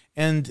down.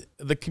 And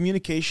the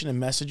communication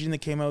and messaging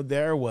that came out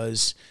there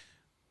was,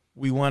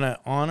 we want to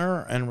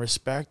honor and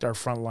respect our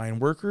frontline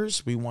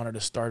workers. We wanted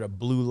to start a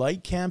blue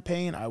light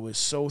campaign. I was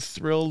so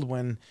thrilled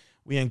when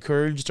we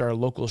encouraged our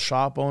local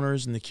shop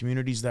owners and the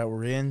communities that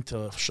we're in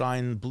to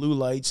shine blue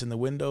lights in the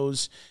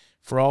windows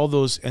for all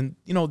those. And,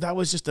 that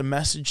was just a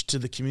message to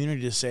the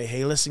community to say,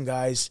 hey, listen,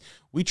 guys,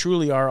 we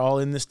truly are all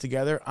in this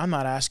together. I'm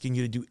not asking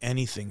you to do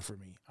anything for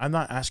me. I'm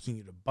not asking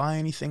you to buy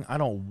anything.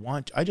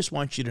 I just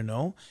want you to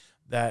know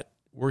that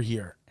we're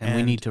here. And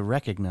we need to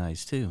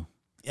recognize too.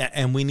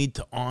 And we need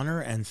to honor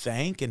and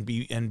thank and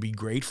be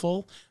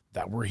grateful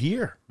that we're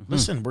here. Mm-hmm.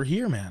 Listen, we're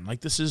here, man.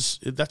 Like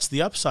that's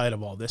the upside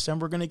of all this, and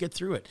we're going to get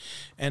through it.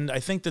 And I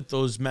think that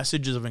those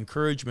messages of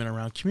encouragement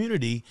around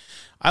community,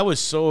 I was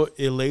so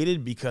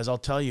elated, because I'll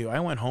tell you, I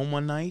went home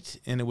one night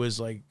and it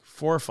was like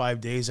 4 or 5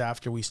 days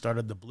after we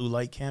started the blue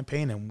light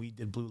campaign, and we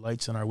did blue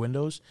lights in our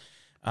windows.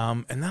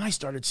 And then I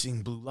started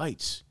seeing blue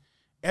lights.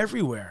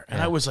 everywhere. And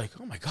Yeah. I was like,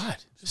 oh my God,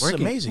 this is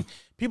working. amazing.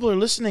 People are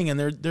listening and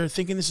they're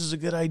thinking this is a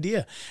good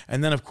idea.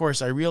 And then of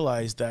course I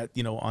realized that,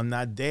 you know, on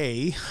that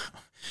day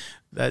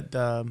that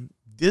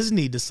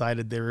Disney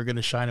decided they were going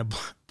to shine a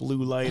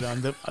blue light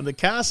on the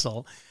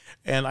castle.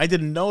 And I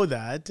didn't know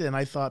that. And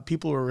I thought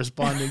people were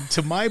responding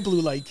to my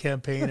blue light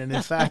campaign. And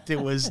in fact, it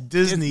was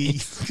Disney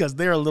because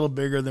they're a little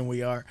bigger than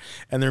we are.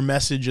 And their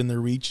message and their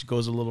reach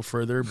goes a little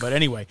further. But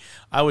anyway,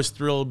 I was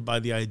thrilled by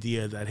the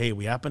idea that, hey,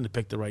 we happened to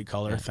pick the right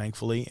color,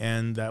 thankfully,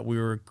 and that we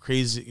were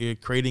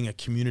creating a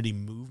community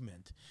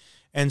movement.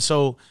 And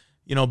so,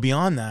 you know,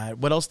 beyond that,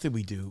 what else did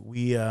we do?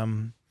 We,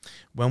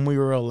 when we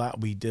were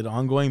allowed, we did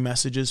ongoing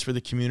messages for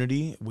the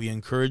community. We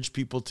encouraged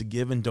people to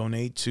give and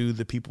donate to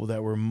the people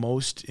that were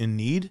most in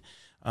need,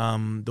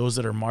 those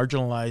that are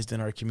marginalized in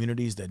our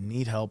communities that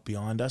need help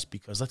beyond us,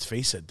 because let's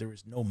face it, there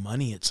was no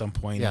money at some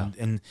point. Yeah.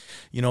 And,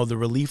 you know, the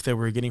relief that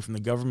we were getting from the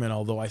government,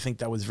 although I think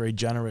that was very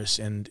generous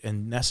and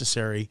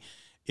necessary,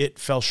 it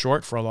fell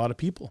short for a lot of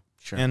people.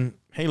 Sure. And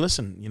hey,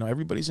 listen, you know,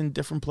 everybody's in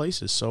different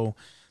places. So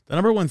the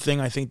number one thing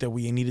I think that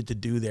we needed to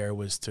do there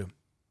was to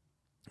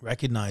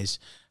recognize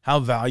how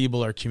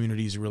valuable our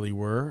communities really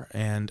were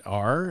and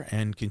are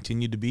and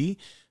continue to be.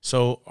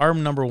 So our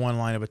number one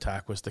line of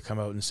attack was to come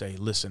out and say,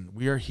 listen,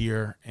 we are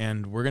here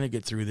and we're going to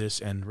get through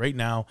this. And right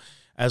now,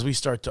 as we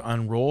start to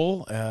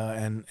unroll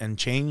and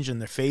change in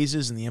the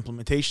phases and the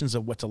implementations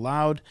of what's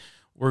allowed,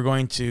 we're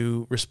going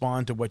to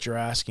respond to what you're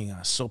asking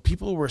us. So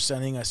people were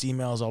sending us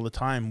emails all the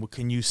time. Well,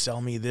 can you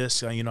sell me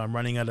this? You know, I'm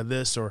running out of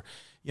this, or,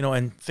 you know,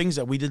 and things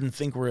that we didn't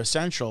think were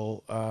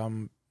essential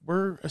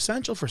were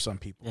essential for some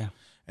people. Yeah.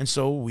 And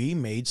so we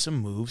made some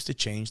moves to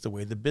change the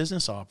way the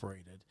business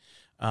operated.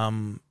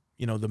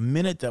 You know, the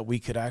minute that we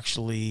could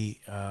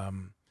actually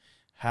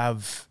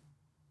have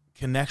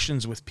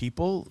connections with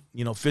people,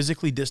 you know,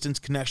 physically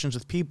distanced connections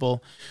with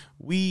people,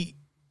 we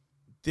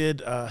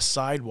did a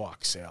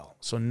sidewalk sale.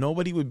 So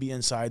nobody would be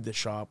inside the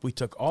shop. We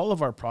took all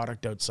of our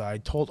product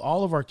outside, told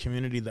all of our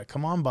community that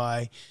come on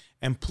by,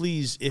 and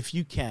please, if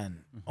you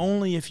can,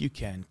 only if you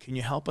can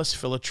you help us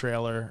fill a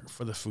trailer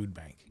for the food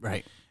bank?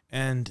 Right.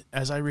 And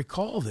as I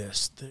recall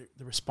this, the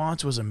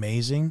response was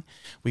amazing.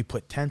 We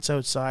put tents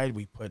outside.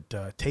 We put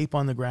tape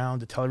on the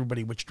ground to tell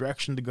everybody which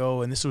direction to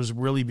go. And this was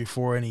really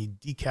before any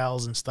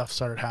decals and stuff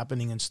started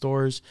happening in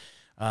stores.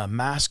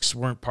 Masks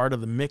weren't part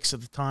of the mix at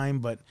the time,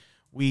 but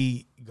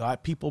we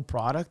got people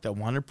product that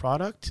wanted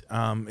product.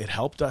 It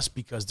helped us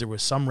because there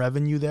was some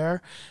revenue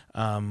there.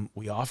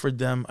 We offered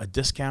them a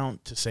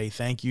discount to say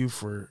thank you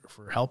for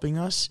helping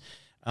us.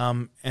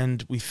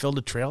 And we filled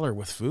a trailer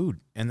with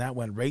food, and that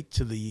went right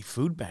to the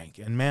food bank.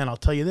 And man, I'll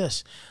tell you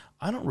this,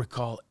 I don't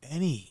recall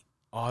any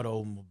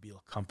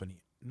automobile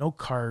company, no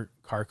car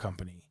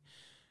company,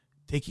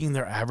 taking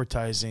their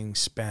advertising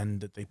spend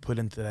that they put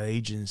into that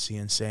agency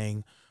and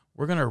saying,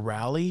 we're going to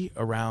rally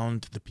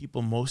around the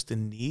people most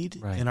in need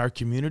in our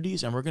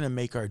communities, and we're going to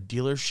make our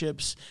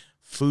dealerships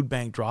food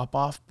bank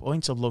drop-off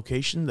points of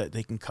location that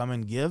they can come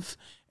and give,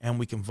 and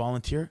we can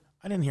volunteer.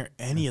 I didn't hear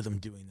any of them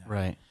doing that.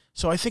 Right.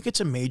 So I think it's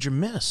a major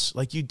miss.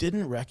 Like, you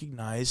didn't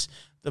recognize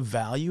the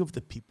value of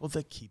the people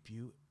that keep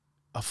you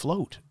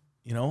afloat,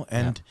 you know,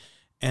 and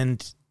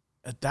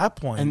at that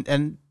point,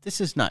 And this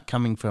is not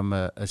coming from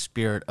a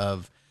spirit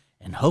of,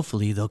 and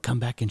hopefully they'll come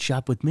back and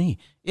shop with me.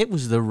 It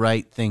was the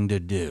right thing to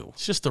do.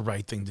 it's just the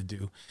right thing to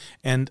do.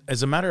 And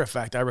as a matter of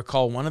fact, I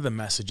recall one of the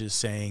messages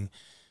saying,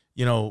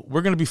 you know,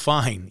 we're going to be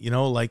fine, you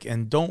know, like,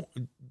 and don't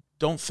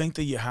think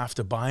that you have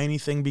to buy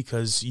anything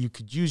because you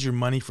could use your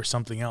money for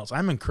something else.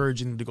 I'm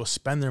encouraging them to go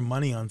spend their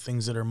money on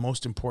things that are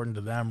most important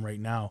to them right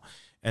now,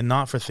 and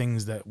not for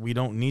things that we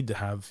don't need to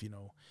have, you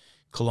know,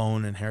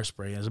 cologne and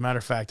hairspray. As a matter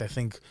of fact, I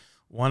think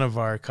one of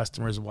our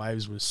customers'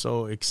 wives was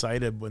so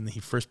excited when he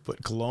first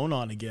put cologne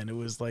on again. It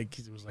was like,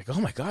 oh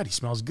my God, he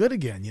smells good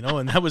again, you know?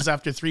 And that was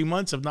after 3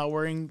 months of not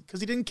wearing, because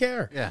he didn't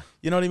care. Yeah.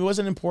 You know what I mean? It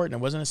wasn't important.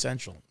 It wasn't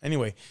essential.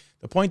 Anyway,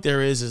 the point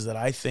there is that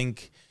I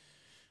think,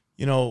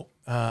 you know,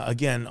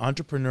 again,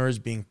 entrepreneurs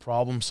being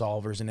problem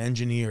solvers and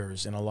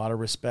engineers in a lot of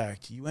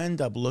respect, you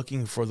end up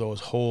looking for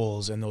those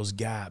holes and those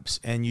gaps,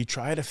 and you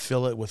try to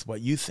fill it with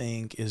what you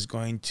think is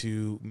going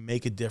to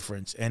make a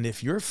difference. And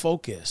if your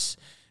focus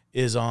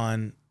is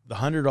on the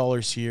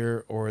 $100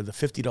 here or the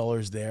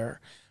 $50 there,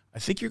 I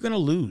think you're going to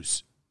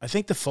lose. I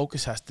think the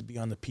focus has to be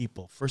on the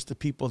people. First, the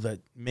people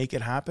that make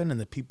it happen and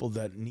the people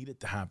that need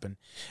it to happen.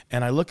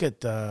 And I look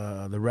at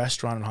the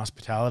restaurant and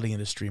hospitality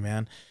industry,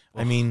 man.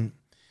 I mean,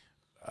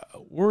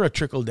 we're a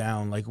trickle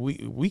down. Like,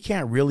 we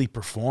can't really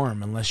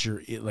perform unless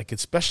you're like,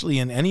 especially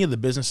in any of the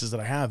businesses that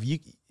I have,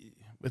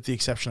 with the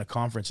exception of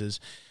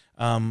conferences,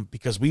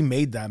 because we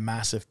made that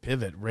massive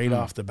pivot right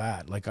off the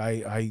bat. Like,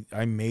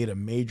 I made a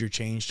major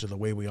change to the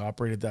way we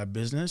operated that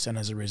business. And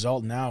as a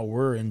result, now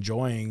we're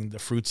enjoying the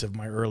fruits of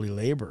my early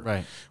labor.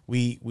 Right.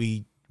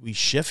 We we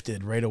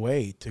shifted right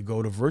away to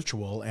go to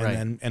virtual and Right.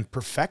 then and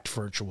perfect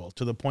virtual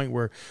to the point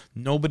where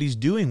nobody's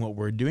doing what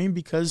we're doing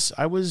because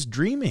I was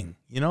dreaming,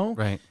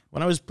 Right.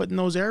 When I was putting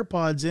those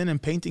AirPods in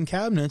and painting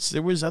cabinets,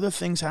 there was other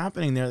things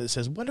happening there that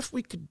says, what if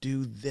we could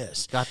do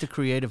this? Got the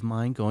creative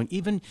mind going.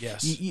 Even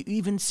Yes. you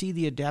even see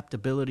the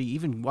adaptability.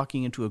 Even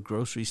walking into a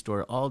grocery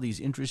store, all these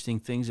interesting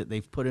things that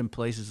they've put in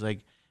places. Like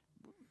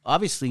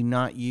obviously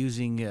not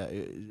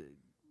using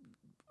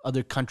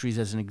other countries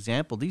as an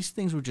example. These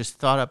things were just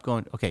thought up.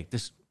 Going, okay,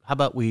 this. How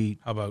about we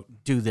How about,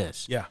 do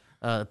this? yeah.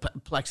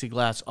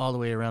 Plexiglass all the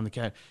way around the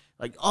cabinet.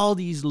 Like all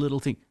these little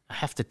things. I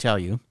have to tell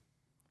you,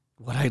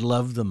 what I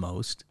love the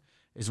most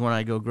is when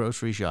I go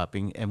grocery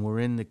shopping and we're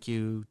in the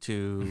queue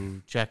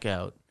to check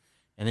out,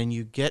 and then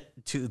you get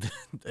to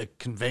the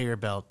conveyor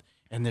belt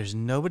and there's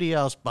nobody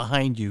else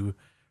behind you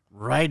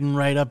riding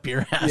right up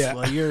your ass Yeah.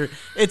 while you're.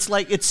 It's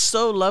like it's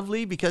so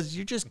lovely because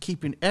you're just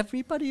keeping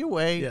everybody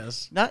away.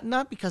 Yes.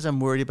 Not because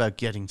I'm worried about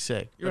getting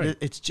sick. But Right.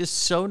 it's just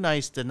so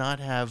nice to not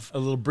have. A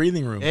little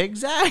breathing room.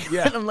 Exactly.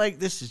 Yeah. And I'm like,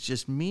 this is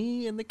just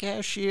me and the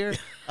cashier.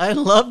 I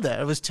love that.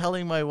 I was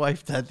telling my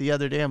wife that the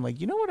other day. I'm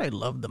like, you know what I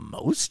love the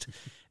most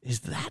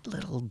is that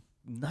little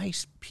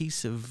nice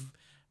piece of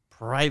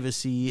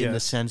privacy in the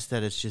Yes. sense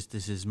that it's just,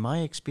 this is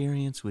my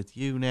experience with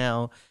you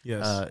now.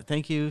 Yes.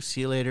 Thank you.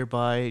 See you later.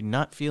 Bye.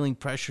 Not feeling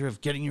pressure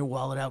of getting your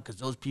wallet out because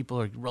those people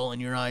are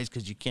rolling your eyes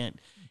because you can't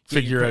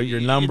get Figure out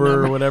your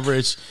number or whatever.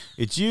 It's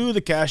you,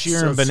 the cashier,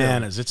 So and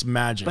bananas. It's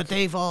magic. But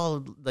they've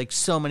all, like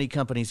so many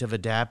companies have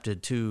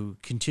adapted to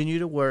continue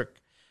to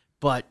work,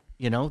 but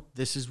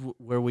this is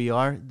where we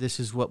are. This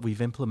is what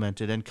we've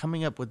implemented, and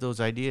coming up with those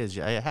ideas.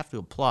 I have to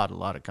applaud a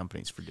lot of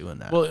companies for doing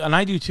that. Well, and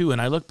I do too.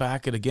 And I look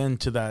back again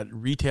to that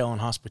retail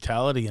and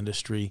hospitality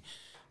industry.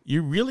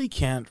 You really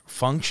can't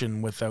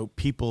function without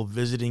people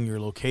visiting your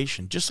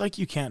location, just like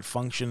you can't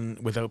function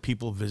without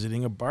people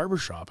visiting a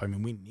barbershop. I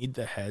mean, we need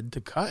the head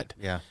to cut.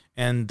 Yeah.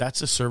 And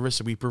that's a service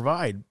that we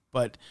provide.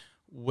 But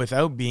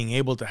without being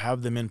able to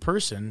have them in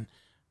person,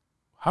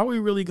 how are we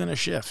really going to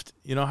shift?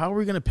 How are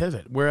we going to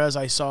pivot? Whereas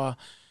I saw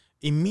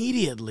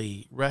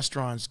immediately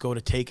restaurants go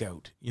to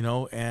takeout,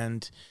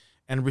 and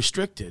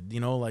restricted,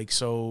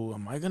 so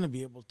am I going to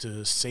be able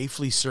to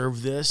safely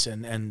serve this?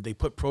 And they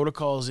put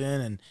protocols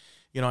in. And,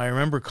 I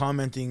remember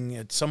commenting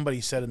at somebody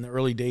said in the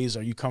early days,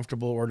 are you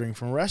comfortable ordering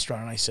from a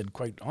restaurant? And I said,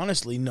 quite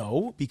honestly,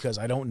 no, because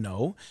I don't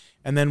know.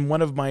 And then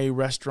one of my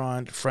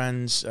restaurant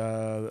friends,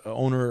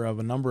 owner of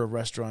a number of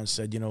restaurants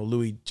said,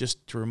 Louis,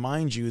 just to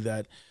remind you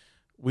that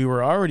we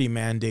were already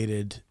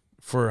mandated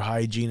for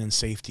hygiene and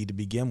safety to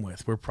begin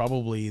with. We're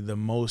probably the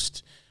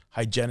most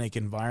hygienic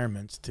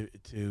environment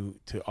to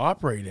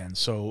operate in.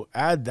 So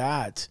add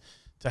that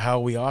to how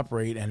we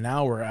operate, and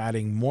now we're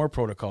adding more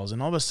protocols.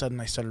 And all of a sudden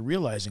I started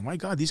realizing, my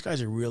God, these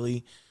guys are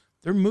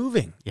they're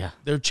moving. Yeah.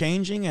 They're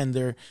changing, and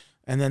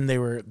then they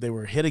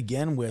were hit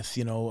again with,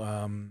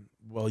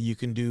 well, you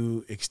can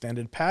do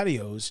extended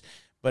patios,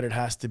 but it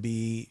has to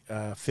be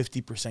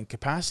 50%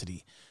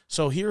 capacity.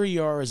 So here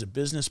you are as a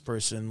business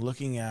person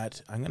looking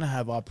at, I'm going to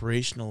have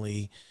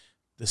operationally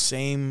the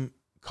same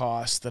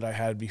costs that I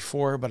had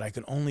before, but I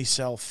can only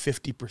sell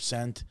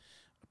 50%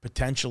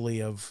 potentially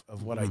of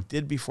what I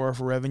did before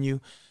for revenue,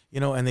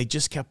 and they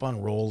just kept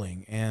on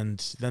rolling. And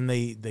then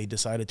they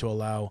decided to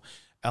allow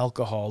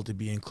alcohol to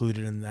be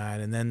included in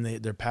that. And then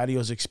their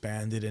patios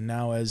expanded. And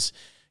now I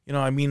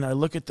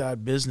look at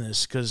that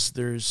business because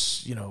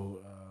there's,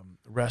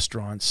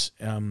 restaurants,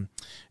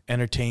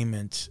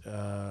 entertainment,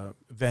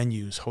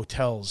 venues,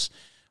 hotels,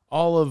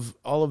 all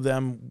of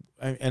them,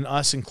 and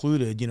us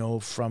included, I'm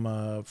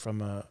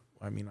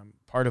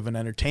part of an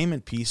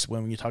entertainment piece.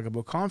 When you talk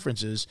about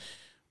conferences,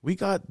 we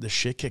got the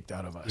shit kicked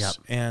out of us. Yep.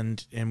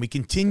 And we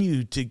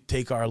continue to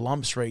take our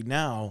lumps right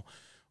now.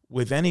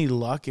 With any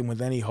luck and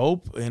with any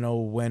hope,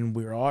 when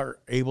we are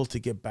able to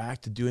get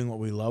back to doing what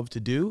we love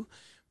to do,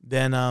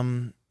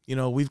 then,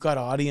 we've got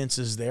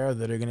audiences there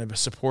that are going to be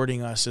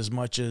supporting us as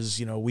much as,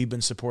 we've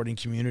been supporting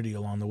community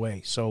along the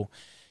way. So,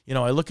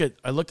 I look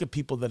at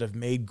people that have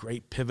made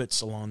great pivots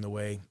along the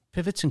way.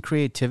 Pivots and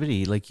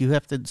creativity. Like you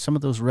have to, some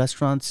of those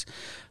restaurants,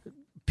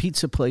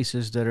 pizza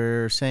places that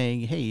are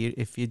saying, hey,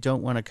 if you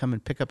don't want to come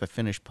and pick up a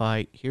finished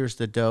pie, here's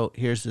the dough,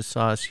 here's the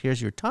sauce,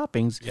 here's your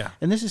toppings. Yeah.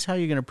 And this is how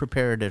you're going to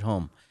prepare it at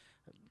home.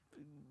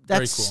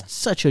 That's Very cool.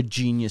 such a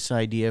genius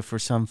idea for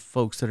some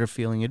folks that are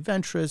feeling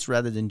adventurous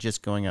rather than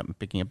just going up and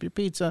picking up your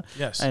pizza.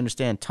 Yes. I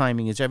understand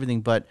timing is everything,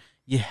 but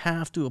you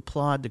have to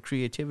applaud the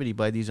creativity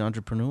by these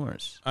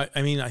entrepreneurs. I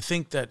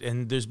think that,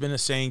 and there's been a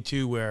saying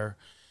too, where,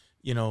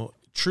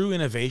 true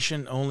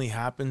innovation only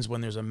happens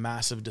when there's a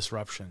massive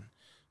disruption.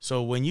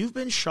 So when you've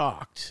been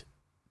shocked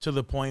to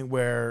the point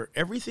where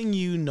everything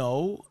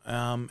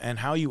and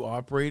how you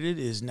operated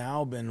is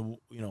now been,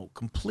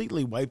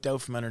 completely wiped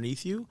out from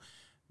underneath you,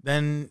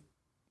 then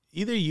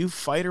either you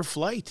fight or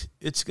flight.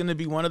 It's going to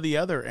be one or the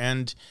other.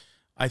 And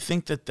I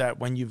think that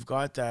when you've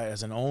got that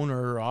as an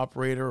owner, or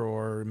operator,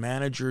 or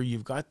manager,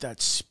 you've got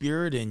that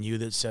spirit in you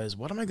that says,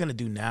 "What am I going to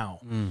do now?"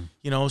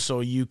 You know,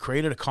 so you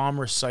created a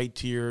commerce site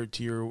to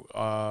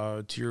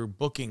your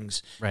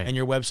bookings Right. and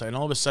your website, and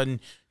all of a sudden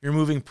you're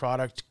moving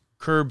product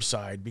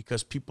curbside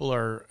because people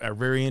are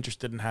very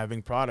interested in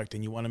having product,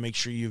 and you want to make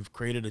sure you've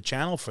created a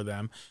channel for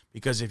them,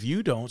 because if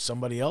you don't,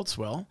 somebody else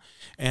will.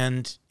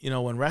 And you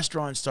know, when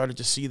restaurants started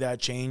to see that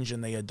change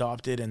and they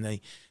adopted and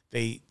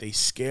they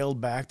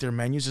scaled back their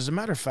menus. As a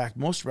matter of fact,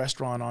 most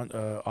restaurant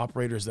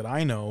operators that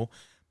I know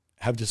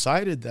have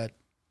decided that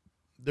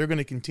they're going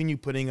to continue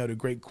putting out a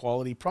great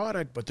quality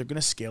product, but they're going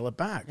to scale it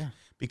back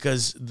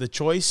because the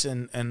choice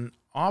and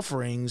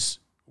offerings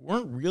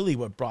weren't really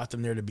what brought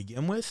them there to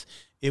begin with.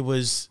 It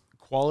was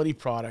quality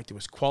product. It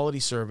was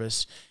quality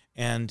service.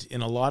 And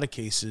in a lot of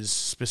cases,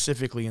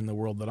 specifically in the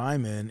world that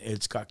I'm in,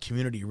 it's got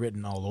community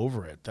written all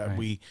over it, that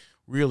we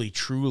really,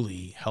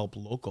 truly help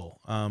local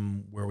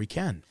where we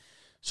can.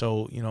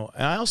 So, you know,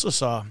 and I also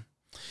saw,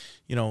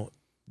 you know,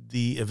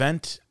 the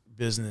event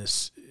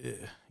business,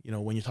 you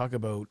know, when you talk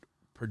about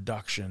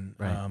production,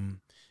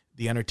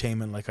 the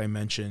entertainment, like I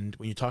mentioned,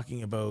 when you're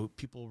talking about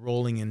people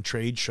rolling in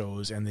trade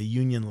shows and the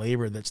union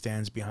labor that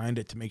stands behind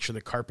it to make sure the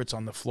carpet's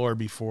on the floor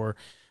before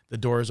the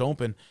doors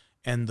open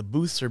and the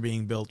booths are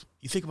being built,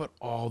 you think about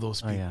all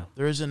those people.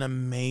 There is an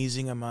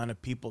amazing amount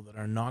of people that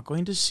are not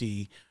going to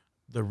see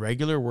the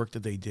regular work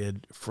that they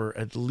did for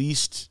at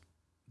least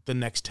the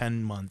next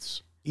 10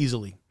 months.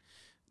 Easily.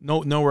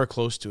 Nowhere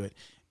close to it.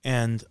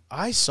 And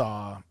I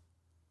saw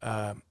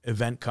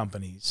event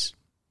companies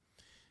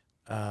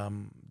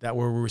that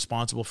were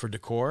responsible for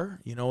decor.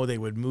 You know, they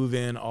would move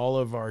in all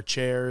of our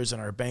chairs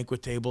and our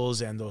banquet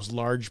tables and those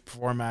large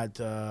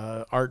format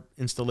art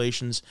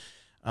installations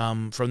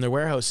from their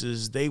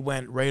warehouses. They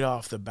went right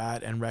off the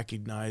bat and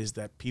recognized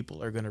that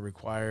people are going to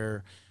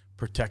require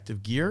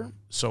protective gear.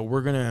 So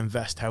we're going to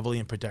invest heavily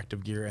in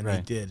protective gear. And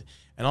they did.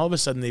 And all of a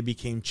sudden they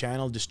became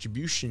channel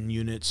distribution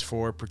units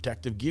for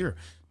protective gear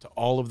to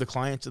all of the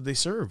clients that they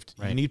served.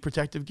 You need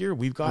protective gear?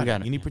 We've got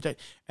it. You need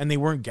protect. And they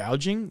weren't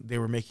gouging. They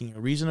were making it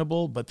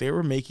reasonable, but they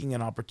were making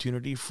an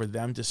opportunity for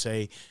them to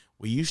say,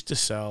 we used to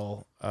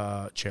sell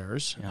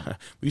chairs.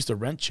 We used to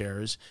rent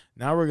chairs.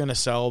 Now we're going to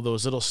sell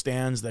those little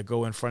stands that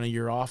go in front of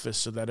your office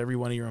so that every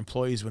one of your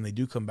employees, when they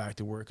do come back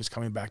to work, is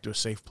coming back to a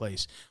safe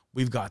place.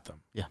 We've got them.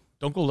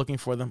 Don't go looking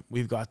for them.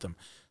 We've got them.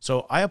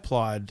 So I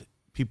applaud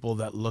people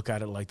that look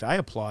at it like that. I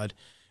applaud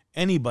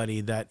anybody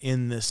that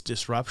in this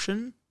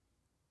disruption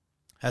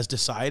has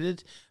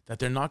decided that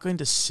they're not going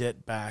to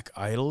sit back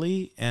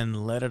idly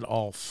and let it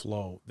all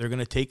flow. They're going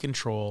to take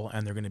control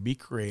and they're going to be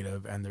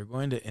creative and they're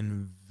going to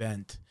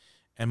invent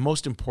and,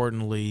 most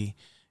importantly,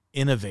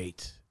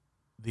 innovate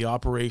the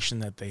operation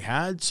that they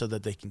had so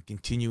that they can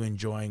continue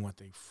enjoying what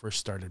they first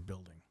started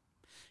building.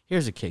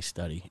 Here's a case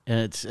study, and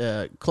it's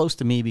close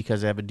to me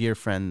because I have a dear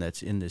friend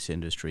that's in this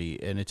industry,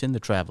 and it's in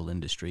the travel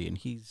industry, and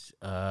he's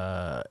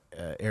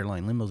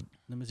airline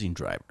limousine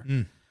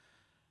driver.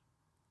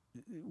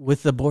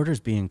 With the borders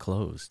being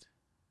closed,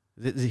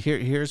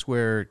 here's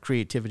where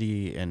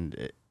creativity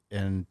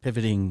and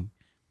pivoting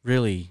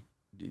really,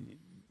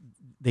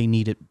 they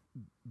need it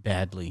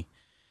badly.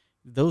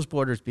 Those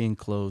borders being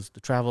closed,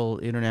 the travel,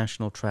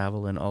 international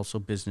travel, and also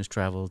business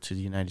travel to the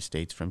United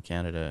States from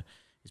Canada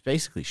is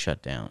basically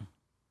shut down.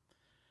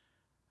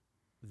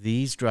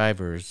 These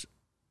drivers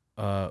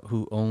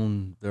who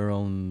own their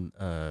own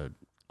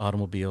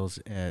automobiles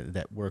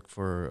that work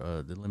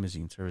for the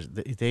limousine service,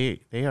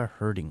 they are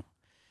hurting,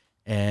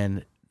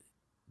 and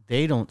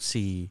they don't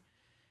see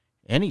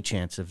any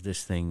chance of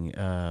this thing,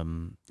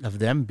 of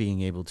them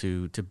being able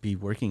to be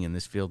working in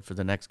this field for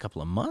the next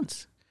couple of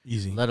months.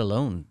 Easy. Let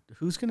alone,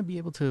 who's going to be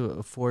able to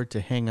afford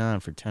to hang on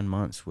for 10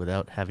 months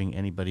without having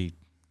anybody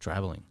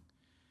traveling?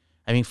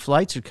 I mean,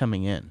 flights are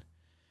coming in.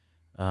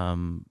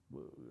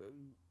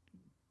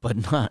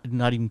 But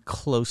not even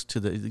close to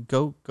the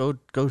go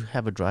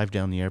have a drive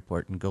down the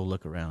airport and go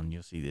look around.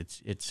 You'll see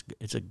it's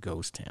a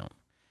ghost town.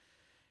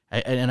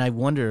 And I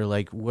wonder,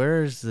 like,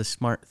 where's the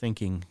smart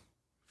thinking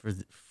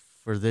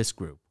for this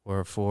group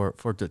or for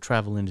the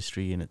travel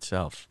industry in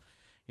itself?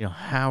 You know,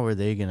 how are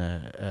they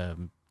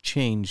gonna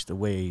change the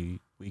way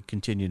we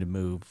continue to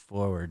move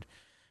forward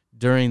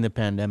during the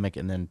pandemic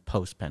and then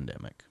post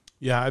pandemic?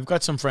 Yeah, I've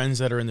got some friends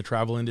that are in the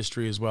travel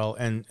industry as well,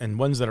 and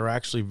ones that are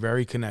actually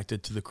very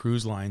connected to the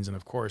cruise lines. And,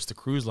 of course, the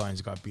cruise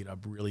lines got beat up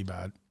really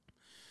bad.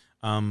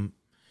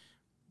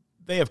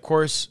 They, of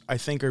course, I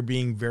think are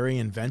being very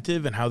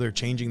inventive in how they're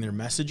changing their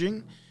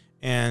messaging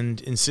and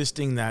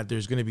insisting that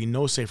there's going to be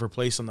no safer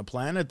place on the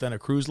planet than a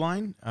cruise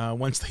line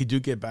once they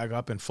do get back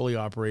up and fully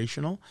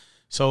operational.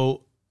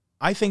 So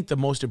I think the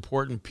most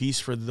important piece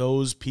for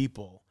those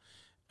people,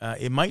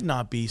 it might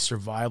not be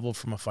survival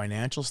from a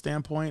financial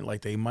standpoint.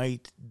 Like they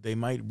might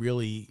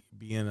really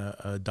be in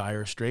a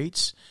dire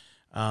straits.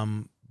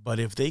 But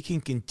if they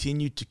can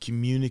continue to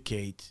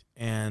communicate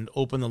and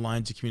open the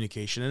lines of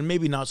communication, and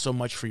maybe not so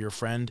much for your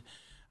friend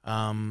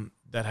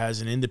that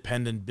has an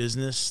independent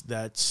business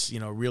that's, you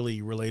know,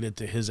 really related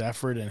to his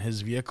effort and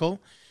his vehicle.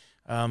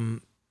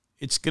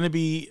 it's going to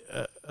be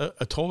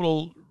a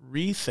total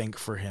rethink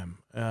for him.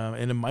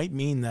 And it might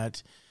mean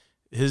that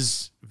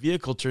his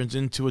vehicle turns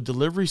into a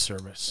delivery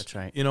service. That's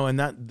right. You know, and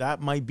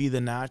that might be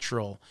the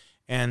natural.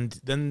 And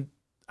then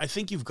I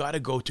think you've got to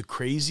go to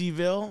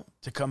Crazyville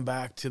to come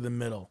back to the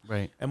middle.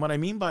 Right. And what I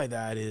mean by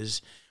that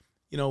is,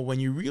 you know, when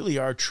you really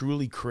are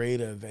truly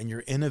creative and you're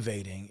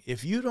innovating,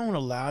 if you don't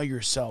allow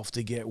yourself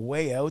to get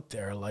way out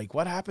there, like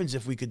what happens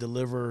if we could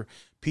deliver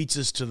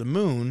pizzas to the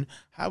moon?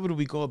 How would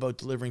we go about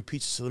delivering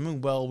pizzas to the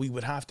moon? Well, we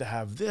would have to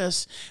have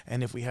this.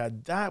 And if we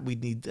had that,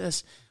 we'd need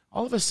this.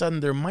 All of a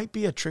sudden, there might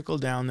be a trickle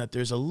down that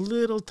there's a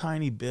little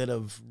tiny bit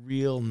of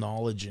real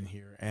knowledge in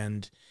here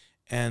and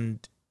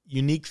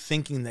unique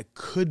thinking that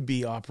could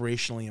be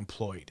operationally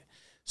employed.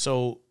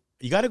 So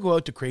you got to go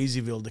out to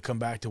Crazyville to come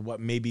back to what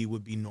maybe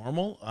would be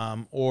normal,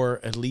 or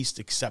at least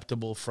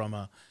acceptable from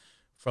a,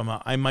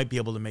 I might be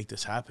able to make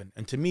this happen.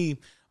 And to me,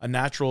 a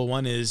natural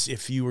one is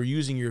if you were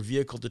using your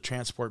vehicle to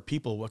transport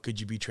people, what could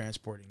you be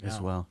transporting now?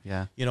 As well,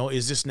 yeah. You know,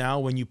 is this now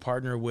when you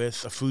partner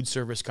with a food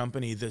service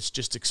company that's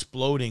just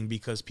exploding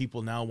because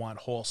people now want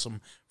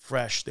wholesome,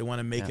 fresh, they want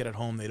to make it at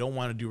home, they don't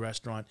want to do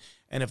restaurant.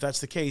 And if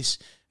that's the case,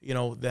 you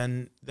know,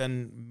 then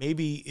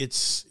maybe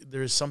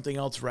there's something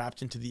else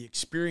wrapped into the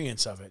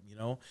experience of it, you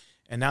know.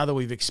 And now that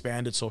we've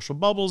expanded social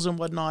bubbles and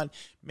whatnot,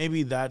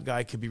 maybe that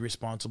guy could be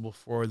responsible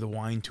for the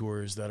wine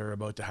tours that are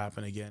about to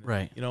happen again.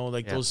 Right. You know,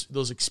 like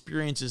those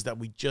experiences that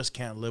we just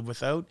can't live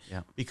without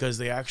because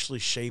they actually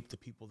shape the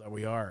people that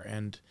we are.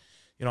 And,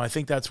 you know, I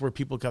think that's where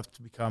people have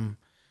to become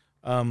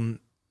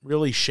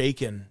really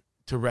shaken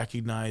to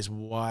recognize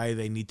why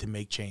they need to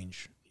make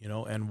change, you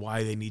know, and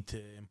why they need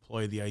to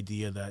employ the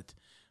idea that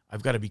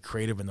I've got to be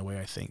creative in the way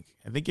I think.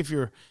 I think if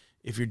you're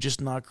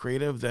just not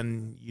creative,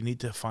 then you need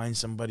to find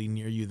somebody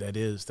near you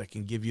that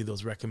can give you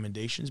those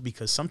recommendations,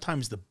 because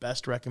sometimes the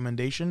best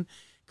recommendation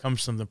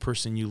comes from the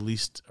person you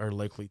least are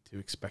likely to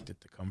expect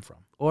it to come from.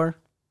 Or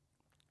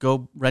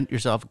go rent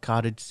yourself a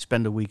cottage,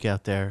 spend a week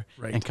out there,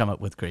 and come up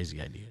with crazy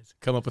ideas.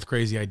 Come up with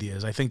crazy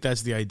ideas. I think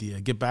that's the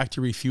idea. Get back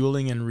to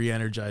refueling and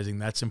re-energizing.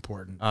 That's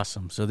important.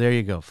 Awesome. So there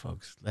you go,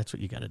 folks. That's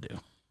what you got to do.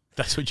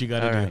 That's what you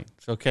got to do. Right.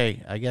 It's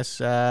okay. I guess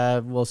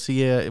we'll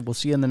see you. We'll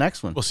see you in the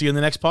next one. We'll see you in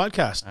the next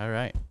podcast. All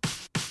right.